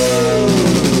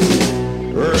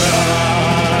ride.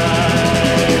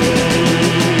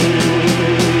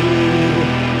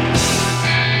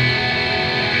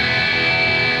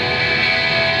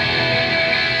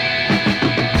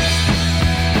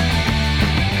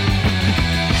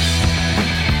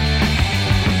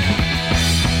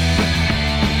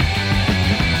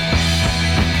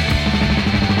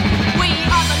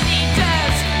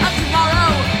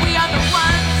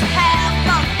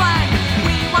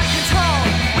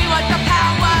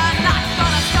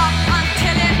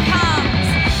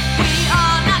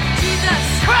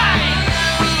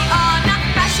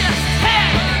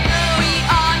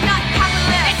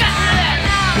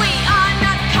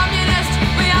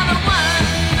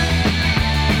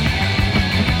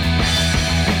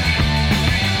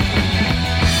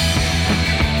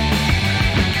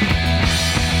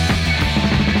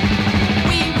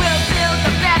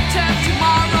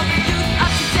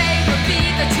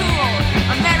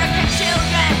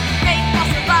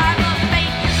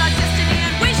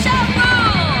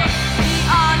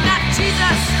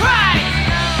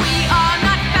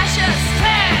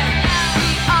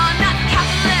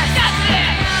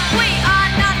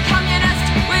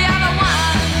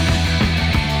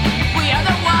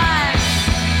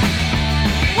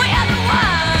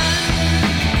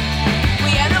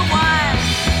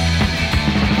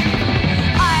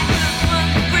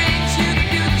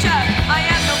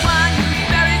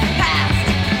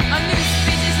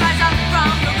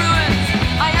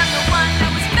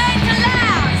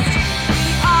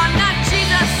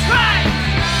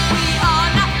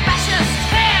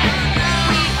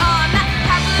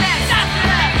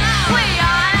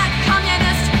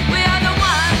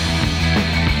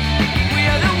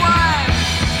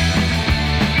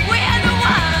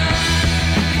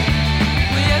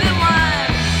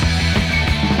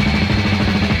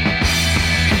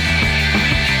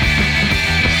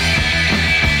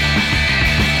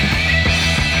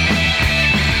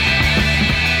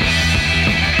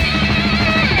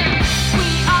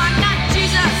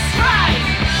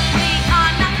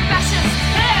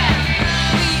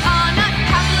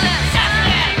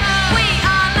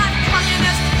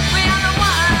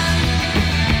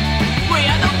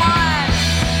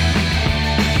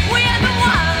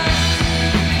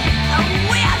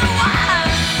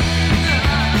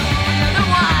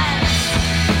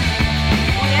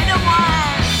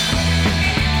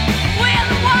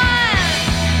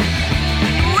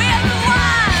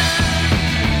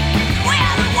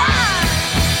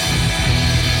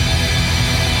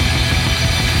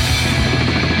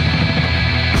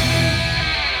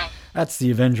 That's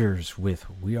the Avengers with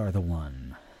We Are the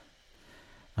One.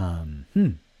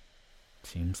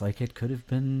 Seems like it could have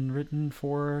been written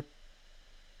for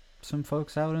some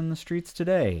folks out in the streets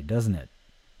today, doesn't it?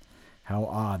 How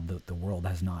odd that the world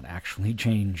has not actually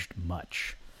changed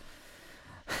much.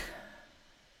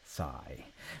 Sigh.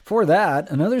 For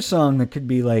that, another song that could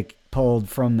be like pulled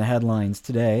from the headlines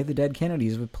today, the Dead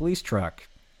Kennedys with Police Truck.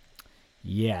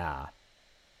 Yeah.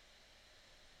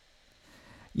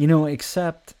 You know,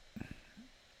 except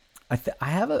I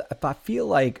feel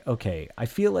like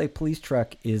Police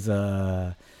Truck is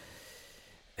a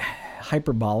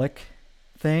hyperbolic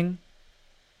thing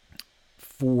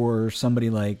for somebody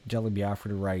like Jelly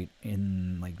Biafra to write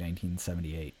in like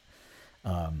 1978.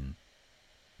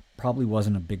 Probably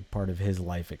wasn't a big part of his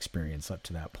life experience up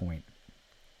to that point.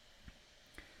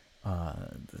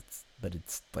 But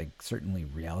it's like certainly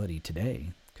reality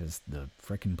today because the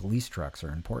frickin' police trucks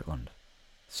are in Portland.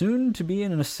 Soon to be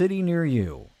in a city near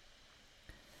you.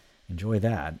 Enjoy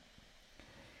that.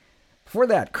 Before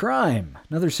that, Crime,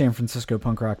 another San Francisco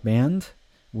punk rock band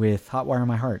with Hotwire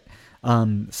My Heart.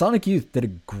 Sonic Youth did a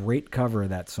great cover of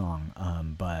that song,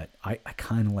 but I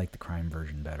kind of like the Crime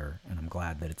version better, and I'm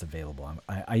glad that it's available.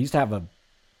 I used to have a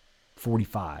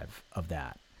 45 of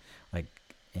that,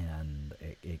 and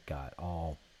it got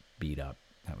all beat up.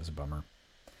 That was a bummer.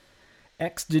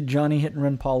 X did Johnny Hit and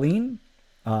Run Pauline,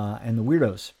 and the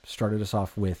Weirdos started us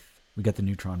off with, we got the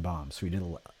Neutron Bomb. So we did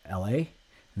LA, and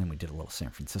then we did a little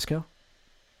San Francisco.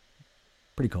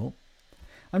 Pretty cool.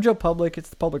 I'm Joe Public. It's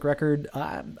the Public Record.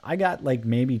 I got like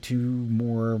maybe 2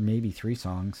 more, maybe 3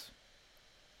 songs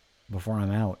before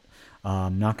I'm out.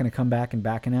 I'm not going to come back and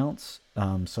back announce.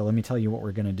 So let me tell you what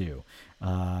we're going to do.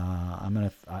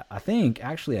 I think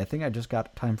I just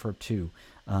got time for 2.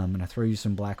 I'm going to throw you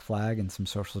some Black Flag and some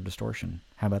Social Distortion.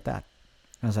 How about that?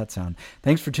 How's that sound?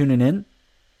 Thanks for tuning in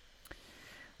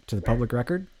to the Public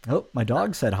Record. Oh, my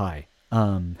dog said hi.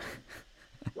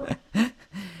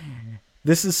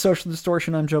 This is Social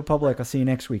Distortion. I'm Joe Public. I'll see you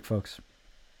next week, folks.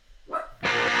 I'll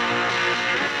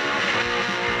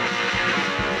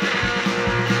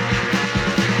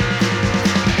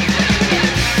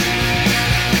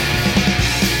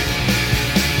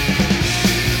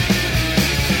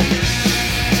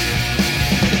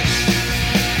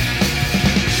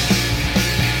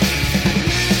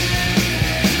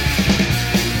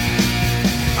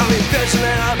be patient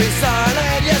and I'll be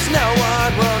silent. Yes, no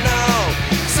one will know.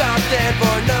 Something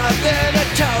for nothing, a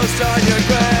toast on your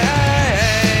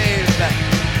grave.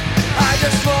 I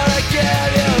just wanna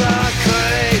give you the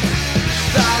creep,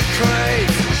 the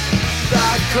creep, the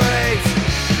creep,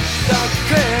 the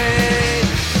creep.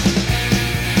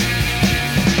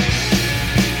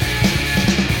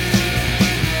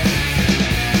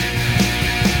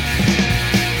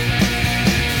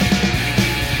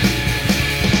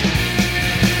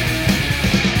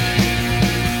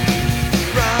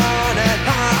 Run and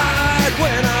hide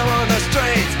when I'm on the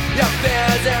streets. Your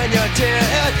fears and your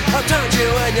tears, I'll turn you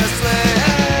in your sleep.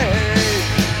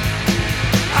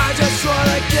 I just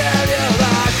wanna give you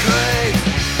the creep,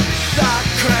 the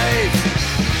creep,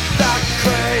 the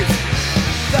creep,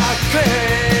 the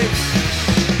creep.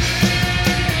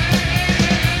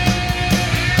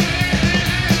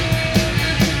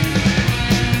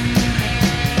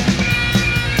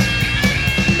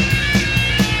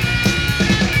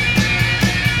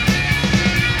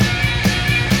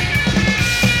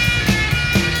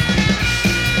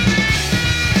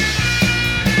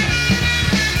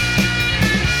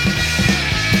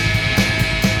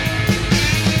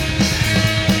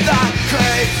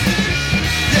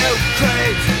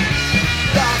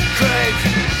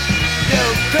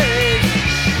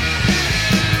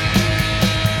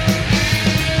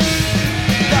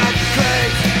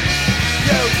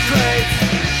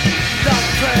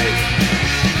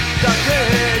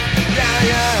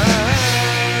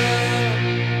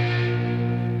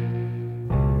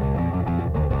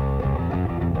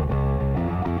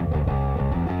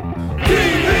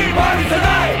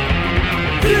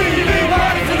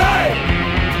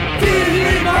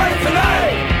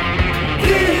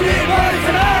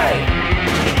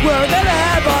 We're gonna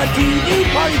have a TV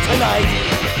party tonight.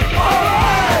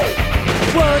 Alright!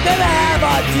 We're gonna have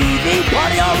a TV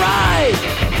party, alright!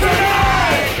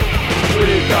 Tonight!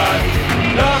 We've got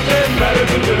nothing better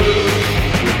to do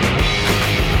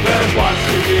than watch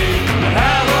TV and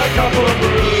have a couple of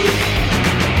brews.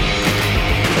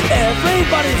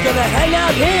 Everybody's gonna hang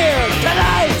out here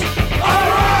tonight!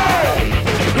 Alright!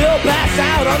 We'll pass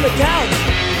out on the couch,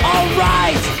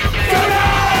 alright!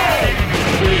 Tonight!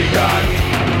 We got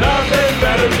nothing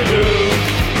better to do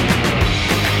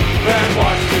than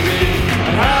watch TV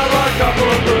and have a couple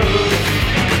of brews.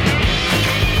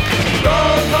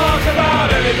 Don't talk about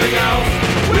anything else.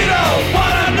 We don't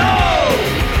wanna know.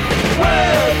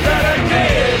 We're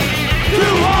dedicated to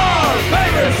our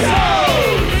favorite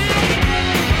shows.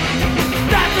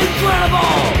 That's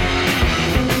incredible!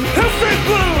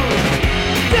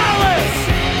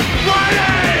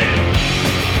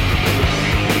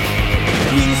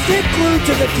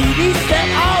 glued to the TV set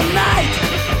all night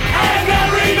And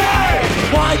every night,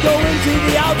 Why go into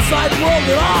the outside world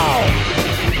at all?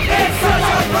 it's such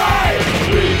a fright.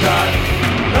 We got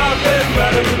nothing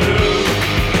better to do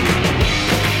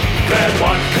than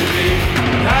watch TV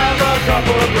and have a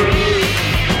couple of brews.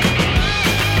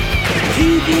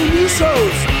 TV news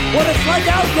shows what it's like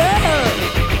out there.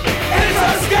 It's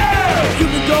a scare. You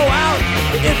can go out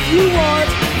if you want.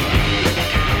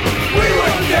 We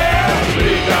wouldn't care.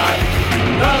 We got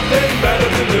nothing better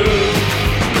to do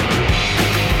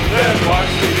than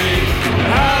watch TV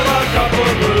and have a couple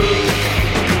of brews.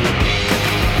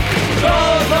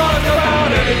 Don't talk about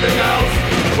anything else.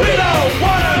 We don't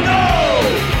want to know.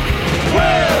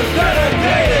 We're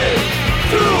dedicated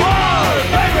to our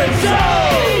favorite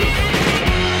shows.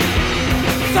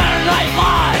 Saturday Night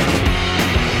Live,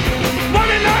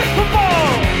 Monday Night Football.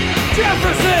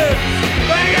 Jefferson.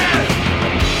 Bang it.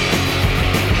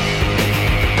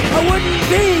 I wouldn't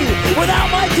be without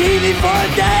my TV for a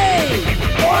day.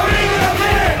 Or even a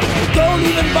minute. Don't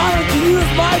even bother to use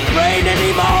my brain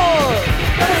anymore.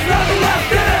 There's nothing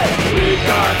left in it. We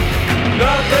got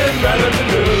nothing better to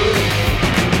do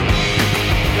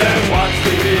than watch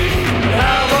TV and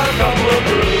have a couple of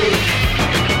brews.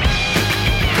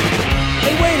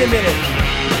 Hey, wait a minute.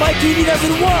 My TV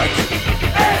doesn't work.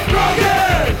 It's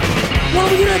broken. What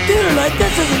are we gonna do tonight?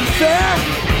 This isn't fair.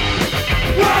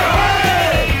 We're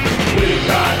hurting. We've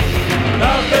got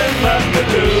nothing left to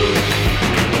do.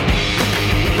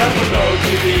 Left with no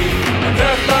TV and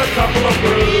just a couple of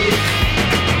brews.